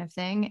that kind of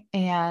thing.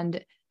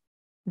 And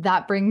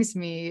that brings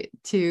me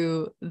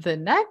to the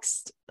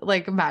next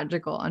like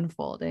magical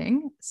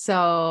unfolding.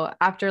 So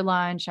after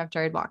lunch,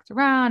 after I'd walked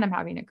around, I'm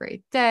having a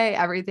great day.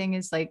 Everything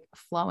is like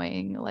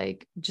flowing,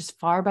 like just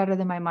far better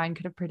than my mind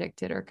could have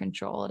predicted or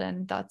controlled.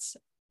 And that's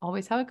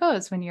always how it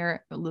goes when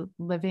you're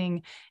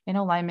living in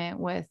alignment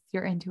with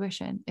your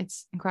intuition.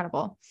 It's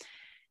incredible.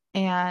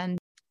 And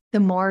the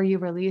more you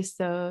release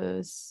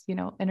those,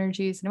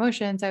 energies and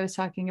emotions I was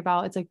talking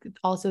about, it's like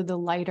also the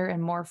lighter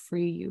and more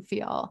free you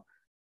feel.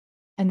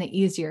 And the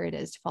easier it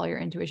is to follow your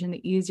intuition,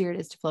 the easier it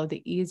is to flow,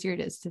 the easier it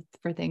is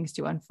for things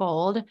to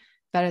unfold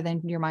better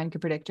than your mind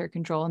could predict or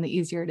control. And the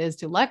easier it is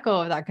to let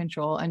go of that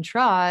control and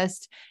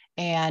trust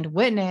and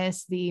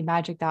witness the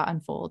magic that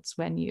unfolds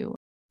when you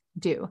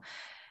do.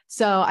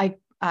 So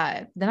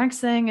the next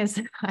thing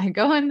is I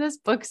go in this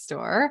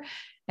bookstore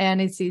and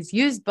it's these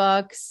used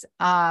books.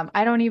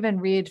 I don't even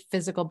read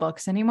physical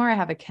books anymore. I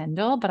have a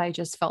Kindle, but I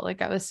just felt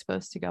like I was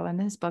supposed to go in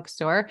this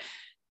bookstore.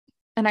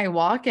 And I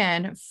walk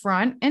in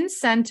front and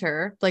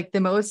center, like the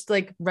most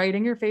like right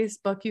in your face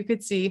book you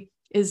could see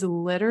is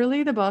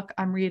literally the book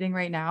I'm reading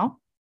right now.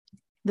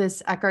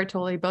 This Eckhart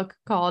Tolle book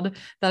that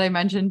I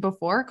mentioned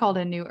before called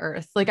A New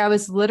Earth. Like I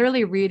was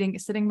literally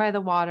sitting by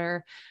the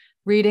water,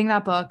 reading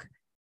that book.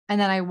 And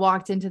then I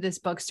walked into this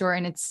bookstore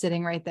and it's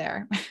sitting right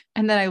there.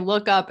 And then I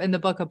look up and the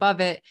book above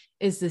it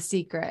is The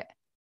Secret.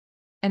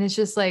 And it's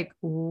just like,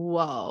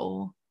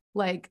 whoa,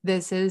 like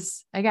this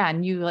is,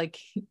 again, you like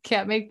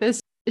can't make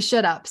this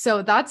shut up.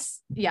 So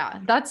that's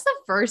the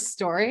first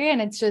story.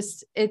 And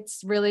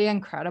it's really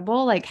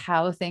incredible, like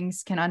how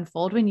things can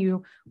unfold when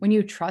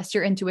you trust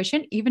your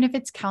intuition, even if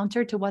it's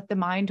counter to what the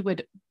mind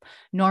would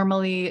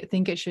normally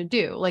think it should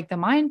do. Like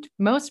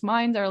most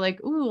minds are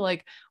like, ooh,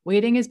 like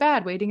waiting is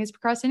bad. Waiting is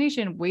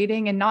procrastination.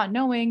 Waiting and not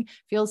knowing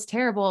feels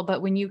terrible.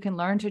 But when you can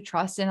learn to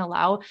trust and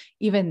allow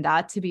even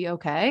that to be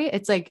okay,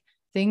 it's like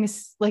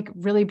things like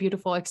really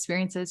beautiful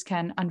experiences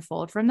can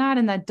unfold from that.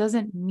 And that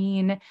doesn't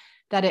mean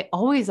that it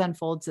always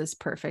unfolds this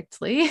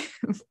perfectly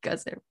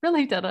because it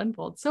really did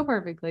unfold so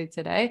perfectly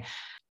today.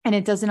 And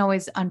it doesn't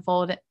always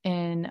unfold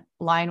in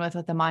line with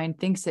what the mind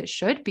thinks it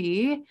should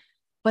be,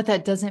 but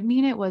that doesn't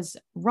mean it was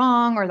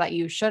wrong or that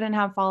you shouldn't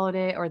have followed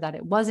it or that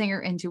it wasn't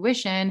your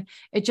intuition.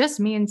 It just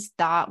means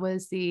that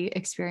was the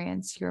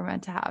experience you were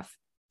meant to have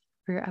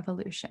for your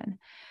evolution.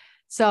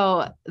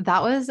 So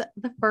that was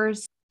the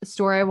first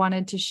story I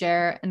wanted to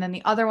share. And then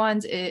the other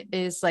ones, it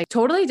is like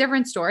totally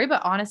different story,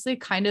 but honestly,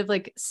 kind of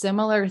like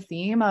similar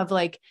theme of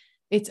like,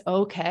 it's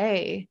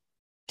okay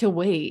to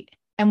wait.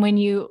 And when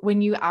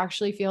you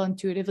actually feel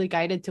intuitively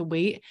guided to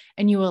wait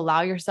and you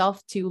allow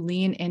yourself to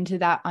lean into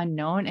that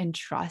unknown and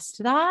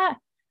trust that,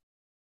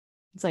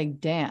 it's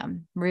like,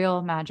 damn,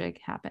 real magic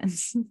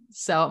happens.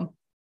 So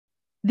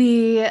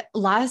the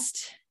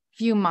last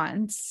few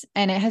months,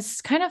 and it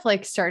has kind of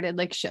like started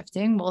like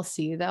shifting. We'll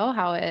see though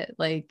how it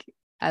like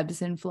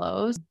ebbs and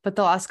flows. But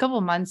the last couple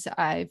of months,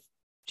 I've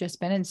just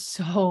been in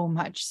so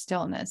much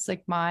stillness.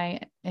 Like my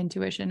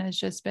intuition has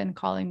just been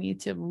calling me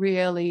to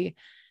really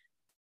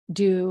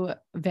do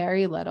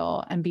very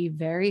little and be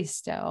very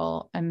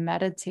still and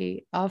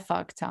meditate a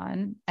fuck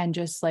ton and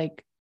just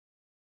like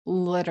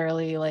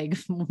literally like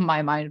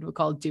my mind would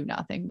call do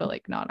nothing, but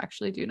like not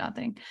actually do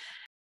nothing.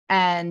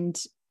 And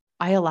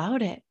I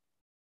allowed it.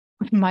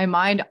 My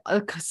mind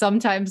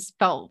sometimes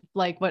felt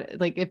like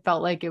it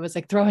felt like it was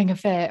like throwing a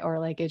fit or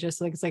like it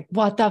just looks like,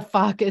 what the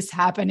fuck is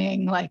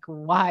happening? Like,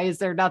 why is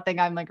there nothing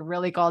I'm like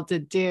really called to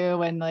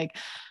do? And like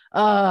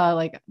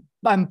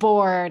I'm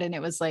bored. And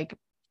it was like,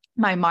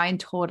 my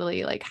mind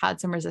totally like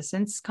had some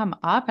resistance come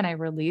up and I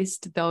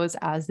released those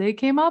as they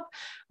came up,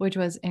 which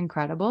was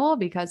incredible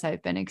because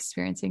I've been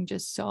experiencing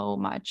just so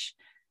much,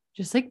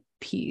 just like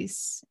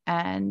peace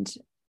and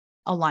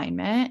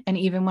alignment. And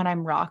even when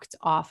I'm rocked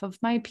off of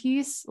my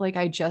peace, like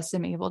I just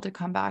am able to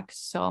come back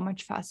so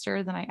much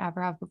faster than I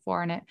ever have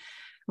before. And it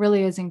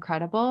really is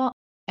incredible.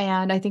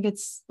 And I think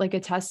it's like a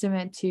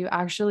testament to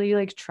actually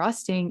like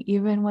trusting,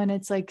 even when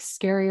it's like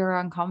scary or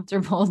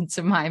uncomfortable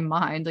to my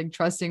mind, like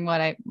trusting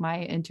what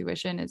my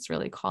intuition is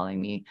really calling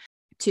me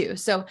to.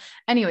 So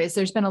anyways,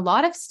 there's been a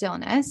lot of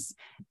stillness,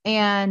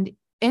 and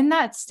in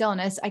that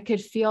stillness, I could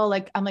feel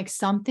like I'm like,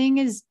 something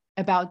is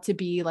about to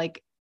be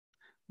like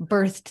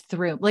birthed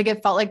through. Like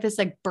it felt like this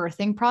like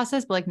birthing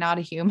process, but like not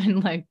a human,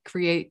 like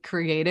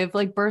creative,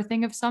 like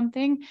birthing of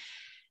something.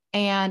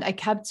 And I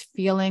kept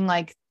feeling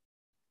like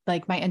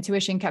my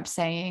intuition kept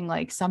saying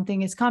like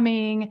something is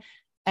coming.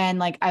 And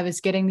like, I was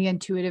getting the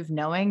intuitive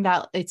knowing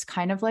that it's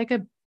kind of like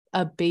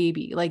a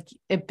baby, like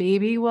a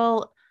baby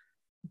will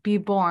be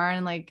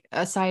born, like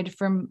aside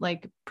from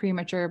like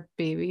premature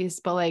babies,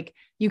 but like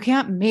you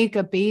can't make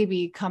a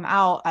baby come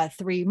out at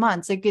 3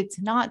 months. Like it's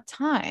not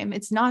time.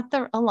 It's not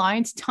the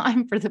aligned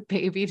time for the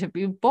baby to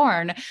be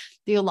born.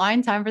 The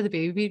aligned time for the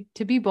baby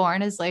to be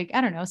born is like,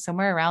 I don't know,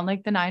 somewhere around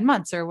like the 9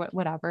 months or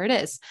whatever it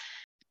is.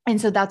 And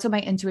so that's what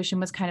my intuition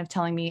was kind of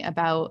telling me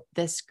about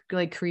this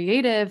like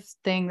creative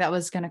thing that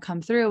was going to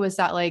come through, was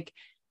that like,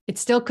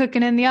 it's still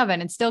cooking in the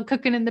oven. It's still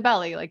cooking in the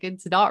belly. Like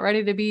it's not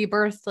ready to be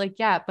birthed like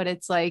yet, but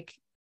it's like,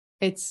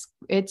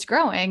 it's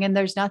growing and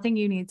there's nothing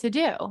you need to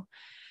do.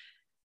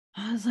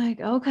 I was like,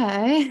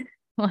 okay,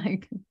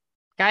 like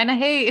kind of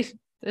hate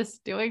this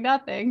doing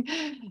nothing.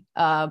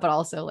 But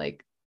also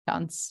like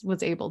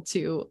was able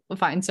to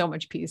find so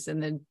much peace in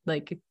the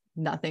like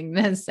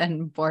nothingness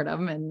and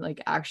boredom, and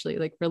like actually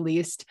like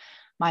released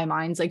my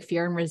mind's like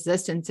fear and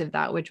resistance of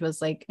that, which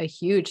was like a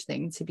huge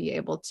thing to be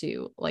able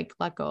to like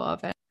let go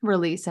of and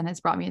release. And it's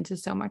brought me into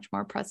so much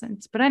more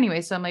presence. But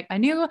anyway, so I'm like, I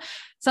knew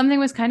something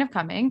was kind of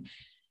coming.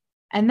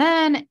 And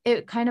then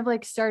it kind of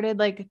like started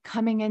like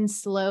coming in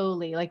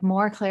slowly, like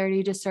more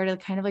clarity just started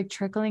kind of like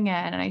trickling in.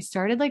 And I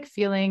started like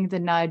feeling the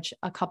nudge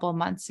a couple of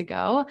months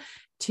ago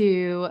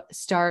to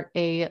start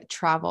a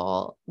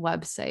travel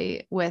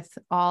website with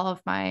all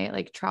of my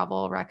like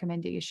travel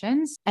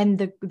recommendations.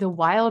 And the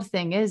wild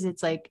thing is,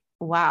 it's like,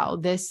 wow,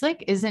 this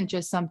like isn't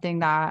just something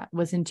that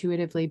was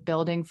intuitively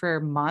building for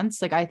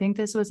months. Like I think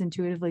this was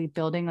intuitively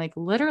building like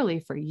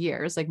literally for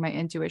years. Like my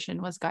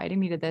intuition was guiding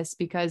me to this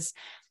because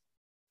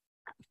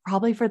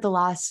probably for the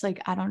last,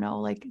 like, I don't know,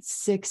 like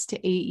 6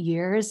 to 8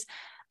 years,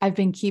 I've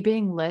been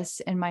keeping lists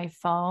in my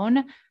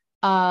phone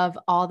of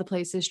all the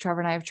places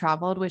Trevor and I have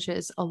traveled, which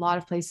is a lot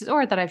of places,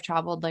 or that I've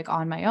traveled like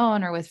on my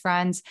own or with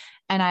friends.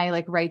 And I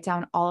like write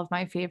down all of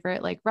my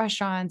favorite like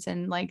restaurants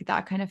and like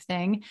that kind of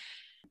thing.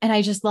 And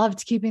I just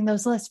loved keeping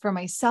those lists for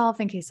myself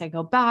in case I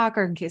go back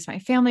or in case my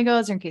family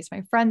goes or in case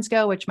my friends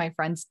go, which my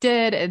friends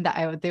did. And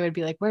they would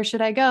be like, where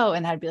should I go?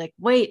 And I'd be like,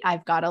 wait,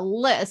 I've got a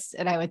list.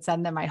 And I would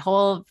send them my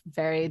whole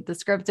very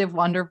descriptive,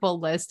 wonderful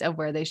list of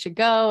where they should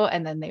go.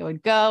 And then they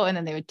would go and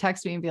then they would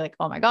text me and be like,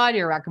 oh my God,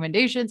 your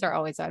recommendations are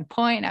always on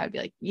point. And I would be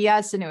like,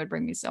 yes. And it would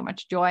bring me so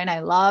much joy. And I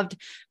loved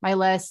my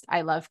list.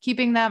 I love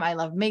keeping them. I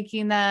love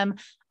making them.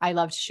 I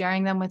loved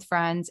sharing them with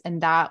friends. And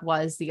that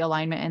was the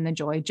alignment and the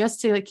joy, just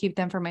to like keep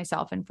them for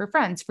myself and for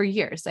friends for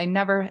years. I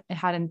never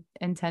had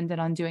intended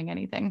on doing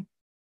anything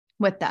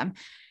with them.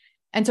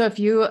 And so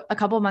a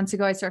couple of months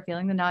ago, I started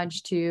feeling the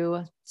nudge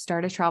to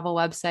start a travel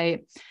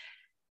website.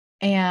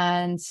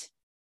 And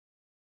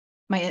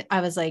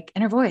I was like,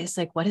 inner voice,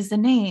 like, what is the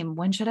name?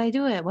 When should I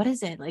do it? What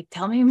is it? Like,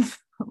 tell me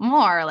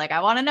more. Like,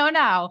 I want to know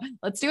now.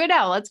 Let's do it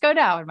now. Let's go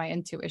now. And my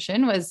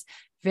intuition was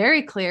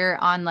very clear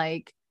on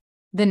like,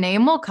 the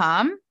name will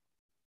come.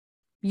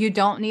 You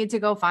don't need to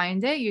go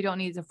find it. You don't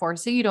need to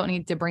force it. You don't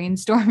need to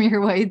brainstorm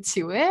your way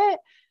to it.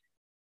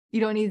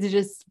 You don't need to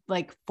just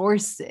like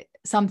force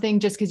something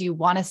just because you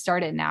want to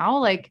start it now.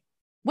 Like,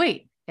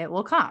 wait, it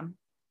will come.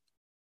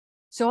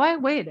 So I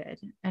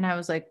waited and I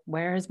was like,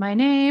 where's my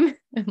name?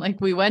 And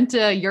like, we went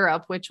to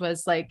Europe, which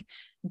was like,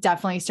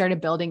 definitely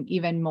started building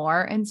even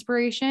more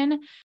inspiration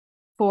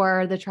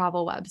for the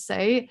travel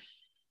website.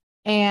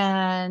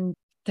 And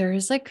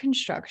there's like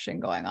construction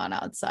going on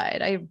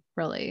outside. I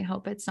really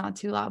hope it's not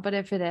too loud, but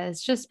if it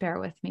is, just bear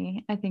with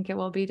me. I think it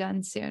will be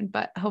done soon,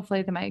 but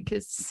hopefully the mic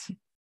has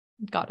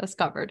got us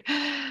covered.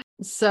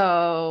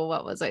 So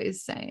what was I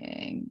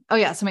saying? Oh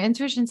yeah. So my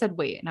intuition said,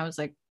 wait. And I was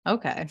like,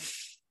 okay,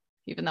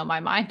 even though my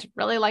mind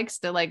really likes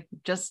to like,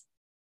 just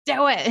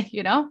do it,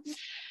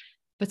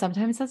 but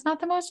sometimes that's not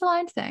the most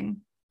aligned thing.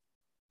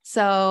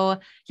 So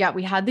yeah,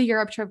 we had the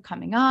Europe trip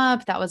coming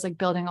up. That was like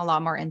building a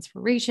lot more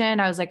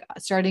inspiration. I was like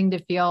starting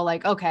to feel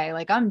like, okay,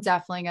 like I'm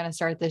definitely going to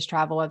start this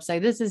travel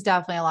website. This is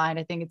definitely aligned.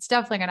 I think it's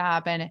definitely going to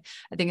happen.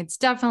 I think it's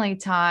definitely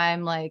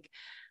time. Like,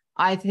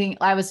 I think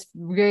I was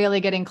really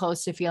getting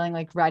close to feeling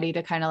like ready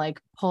to kind of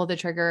like pull the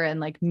trigger and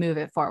like move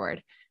it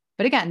forward.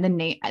 But again, the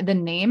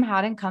name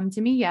hadn't come to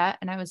me yet.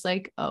 And I was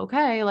like,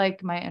 okay,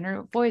 like my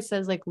inner voice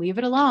says, like, leave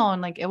it alone.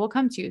 Like it will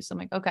come to you. So I'm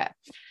like, okay.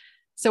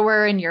 So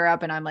we're in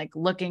Europe and I'm like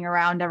looking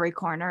around every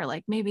corner,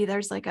 like maybe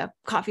there's like a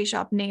coffee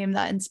shop name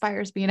that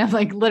inspires me. And I'm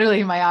like,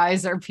 literally my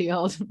eyes are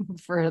peeled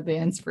for the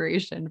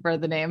inspiration for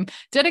the name.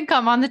 Didn't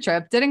come on the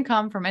trip, didn't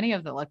come from any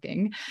of the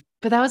looking,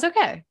 but that was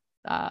okay.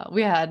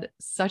 We had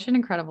such an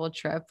incredible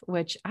trip,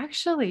 which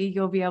actually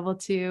you'll be able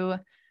to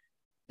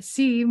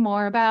see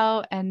more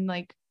about and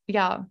like,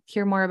 yeah,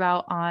 hear more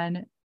about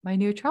on my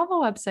new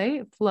travel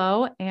website,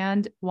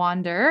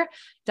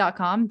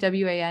 flowandwander.com,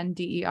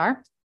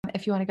 WANDER.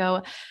 If you want to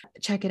go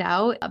check it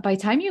out. By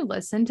the time you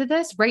listen to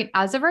this,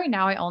 as of right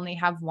now, I only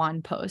have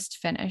one post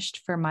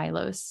finished for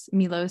Milos,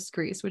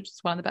 Greece, which is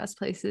one of the best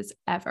places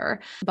ever.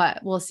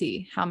 But we'll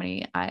see how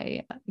many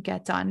I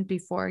get done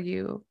before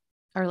you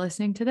are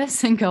listening to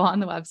this and go on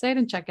the website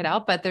and check it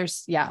out. But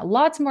there's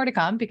lots more to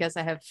come because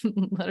I have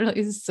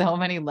literally so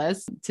many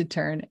lists to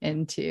turn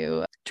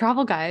into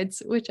travel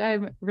guides, which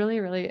I'm really,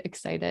 really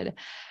excited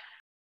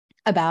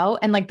about.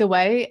 And like the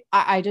way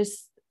I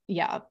just,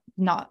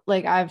 not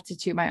like I have to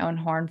toot my own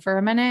horn for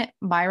a minute.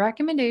 My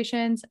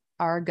recommendations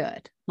are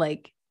good.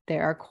 Like they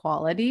are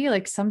quality.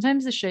 Like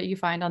sometimes the shit you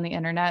find on the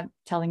internet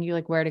telling you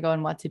like where to go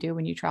and what to do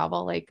when you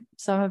travel, like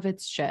some of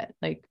it's shit,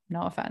 like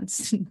no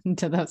offense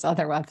to those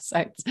other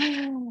websites,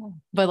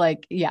 but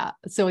like, yeah.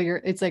 So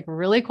it's like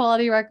really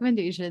quality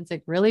recommendations,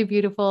 like really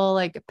beautiful,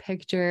 like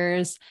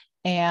pictures.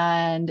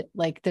 And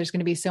like, there's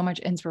going to be so much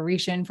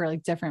inspiration for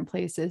like different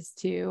places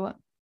to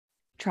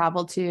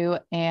travel to.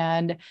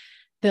 And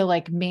the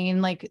like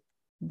main like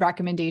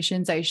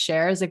recommendations I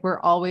share is like, we're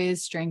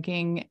always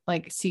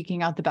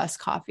seeking out the best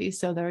coffee.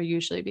 So there'll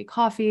usually be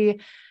coffee,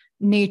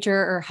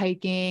 nature or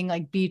hiking,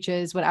 like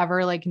beaches,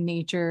 whatever, like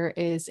nature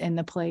is in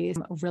the place,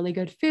 really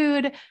good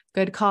food,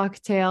 good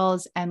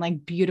cocktails, and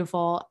like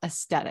beautiful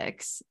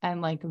aesthetics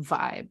and like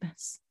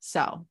vibes.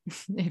 So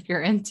if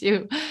you're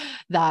into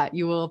that,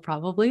 you will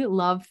probably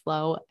love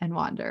Flow and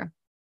Wander.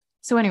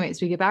 So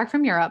anyways, we get back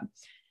from Europe.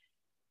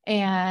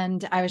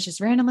 And I was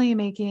just randomly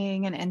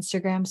making an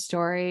Instagram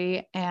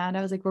story and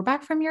I was like, we're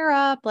back from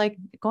Europe, like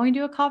going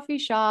to a coffee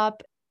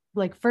shop.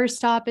 Like first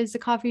stop is the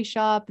coffee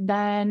shop.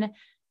 Then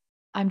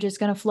I'm just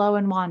going to flow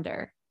and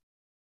wander.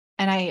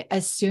 And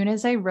as soon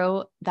as I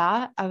wrote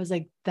that, I was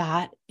like,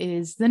 that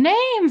is the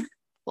name,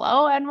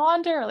 Flow and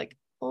Wander. Like,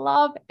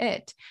 love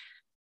it.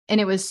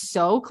 And it was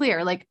so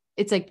clear. Like,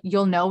 it's like,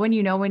 you'll know when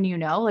you know,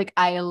 like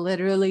I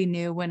literally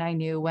knew when I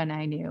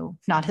knew,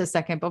 not a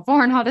second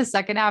before, not a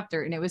second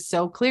after. And it was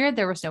so clear.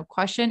 There was no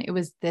question. It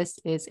was, this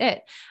is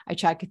it. I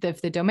check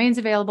if the domain's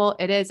available.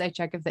 It is. I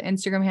check if the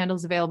Instagram handle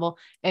is available.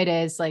 It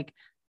is. Like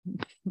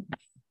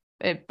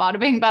it bada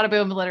bing, bada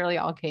boom, literally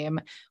all came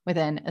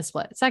within a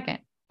split second,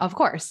 of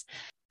course.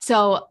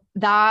 So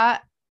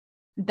that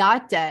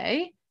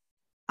day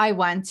I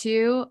went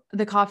to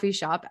the coffee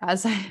shop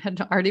as I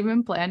had already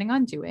been planning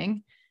on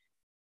doing.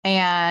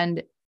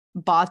 And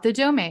bought the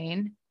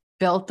domain,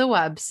 built the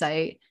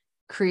website,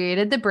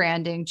 created the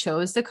branding,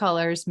 chose the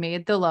colors,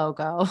 made the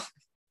logo,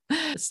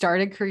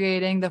 started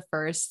creating the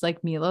first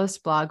like Milos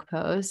blog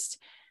post,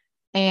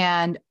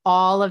 and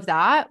all of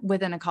that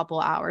within a couple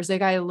hours.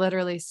 Like I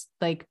literally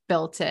like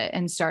built it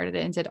and started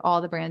it and did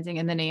all the branding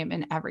and the name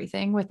and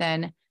everything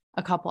within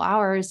a couple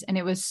hours. And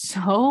it was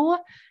so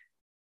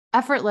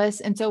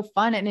effortless and so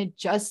fun. And it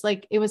just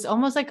like, it was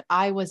almost like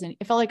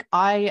it felt like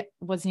I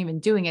wasn't even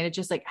doing it. It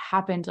just like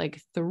happened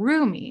like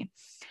through me.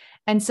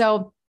 And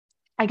so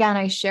again,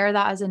 I share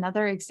that as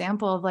another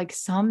example of like,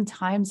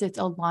 sometimes it's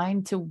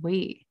aligned to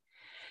wait.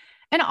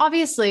 And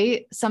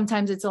obviously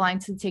sometimes it's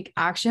aligned to take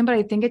action, but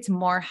I think it's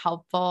more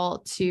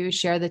helpful to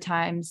share the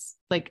times,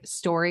 like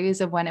stories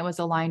of when it was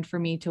aligned for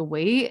me to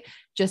wait,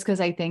 just because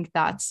I think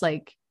that's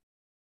like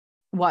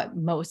what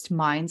most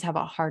minds have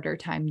a harder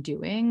time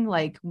doing.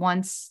 Like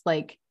once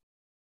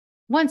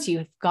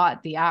you've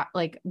got the act,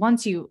 like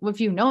if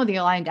you know the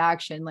aligned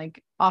action,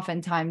 like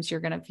oftentimes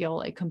you're going to feel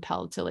like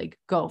compelled to like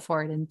go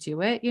for it and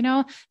do it, you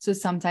know? So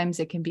sometimes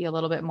it can be a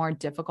little bit more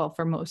difficult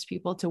for most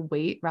people to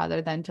wait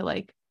rather than to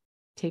like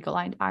take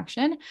aligned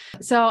action.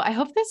 So I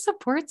hope this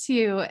supports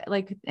you,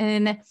 like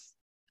in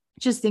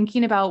just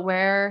thinking about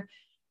where,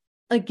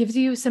 like gives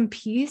you some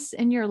peace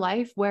in your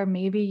life where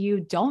maybe you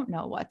don't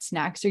know what's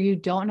next or you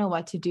don't know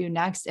what to do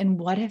next. And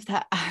what if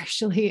that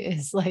actually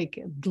is like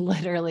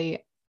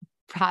literally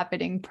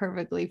happening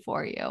perfectly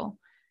for you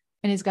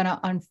and is going to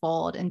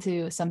unfold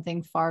into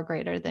something far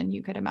greater than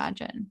you could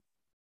imagine?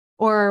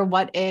 Or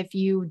what if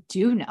you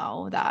do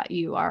know that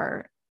you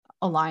are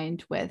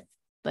aligned with,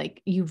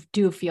 like you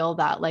do feel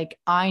that like,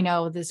 I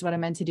know this is what I'm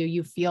meant to do.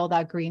 You feel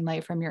that green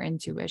light from your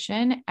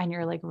intuition and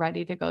you're like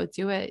ready to go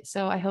do it.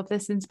 So I hope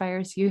this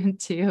inspires you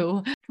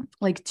to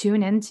like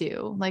tune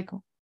into like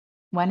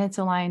when it's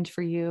aligned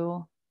for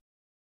you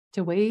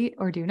to wait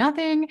or do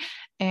nothing,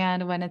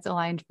 and when it's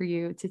aligned for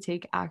you to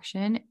take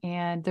action.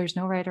 And there's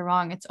no right or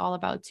wrong. It's all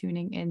about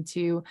tuning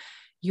into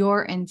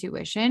your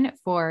intuition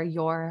for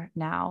your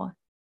now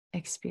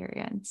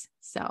experience.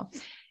 So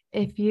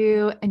if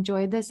you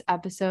enjoyed this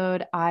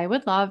episode, I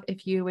would love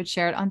if you would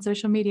share it on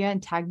social media and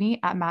tag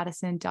me at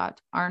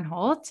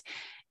madison.arnholt.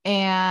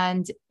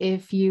 And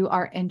if you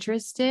are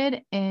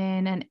interested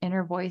in an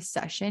inner voice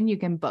session, you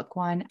can book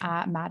one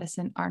at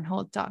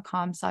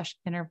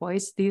madisonarnholt.com/inner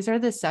voice. These are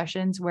the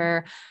sessions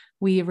where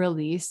we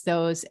release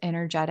those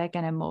energetic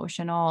and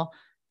emotional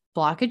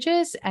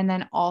blockages. And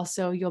then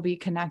also you'll be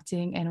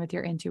connecting in with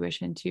your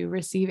intuition to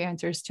receive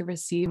answers, to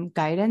receive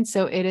guidance.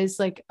 So it is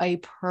like a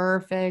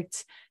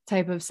perfect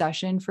type of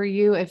session for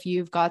you if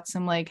you've got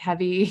some like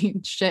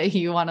heavy shit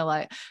you want to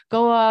let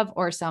go of,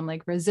 or some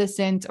like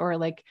resistance, or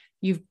like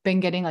you've been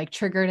getting like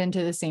triggered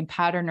into the same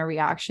pattern or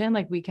reaction,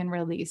 like we can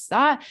release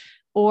that.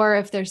 Or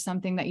if there's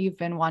something that you've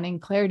been wanting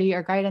clarity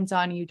or guidance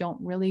on, you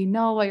don't really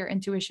know what your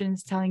intuition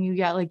is telling you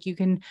yet, like you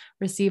can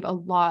receive a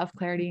lot of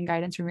clarity and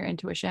guidance from your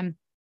intuition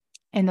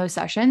in those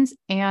sessions.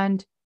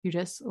 And you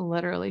just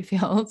literally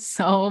feel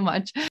so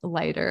much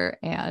lighter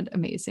and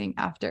amazing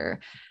after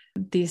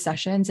these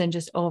sessions, and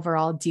just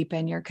overall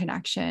deepen your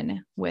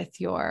connection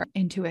with your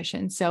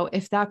intuition. So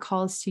if that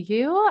calls to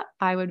you,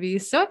 I would be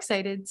so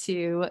excited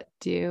to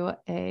do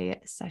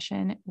a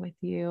session with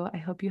you. I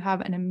hope you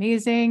have an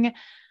amazing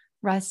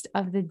rest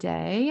of the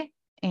day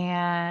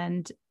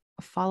and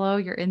follow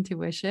your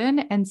intuition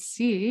and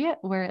see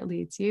where it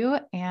leads you.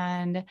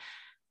 And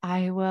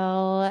I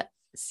will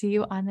see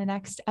you on the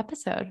next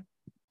episode.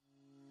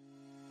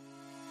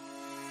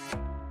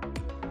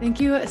 Thank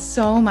you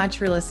so much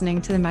for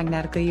listening to the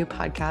Magnetically You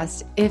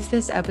podcast. If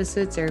this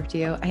episode served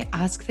you, I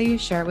ask that you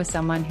share it with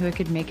someone who it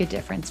could make a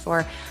difference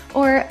for,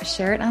 or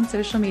share it on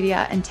social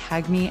media and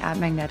tag me at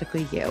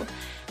Magnetically You.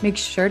 Make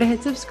sure to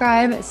hit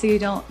subscribe so you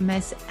don't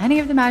miss any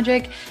of the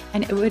magic.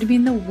 And it would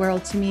mean the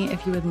world to me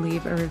if you would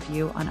leave a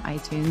review on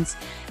iTunes.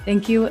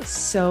 Thank you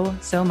so,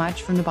 so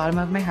much from the bottom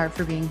of my heart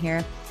for being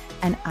here.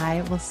 And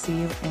I will see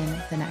you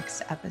in the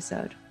next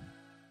episode.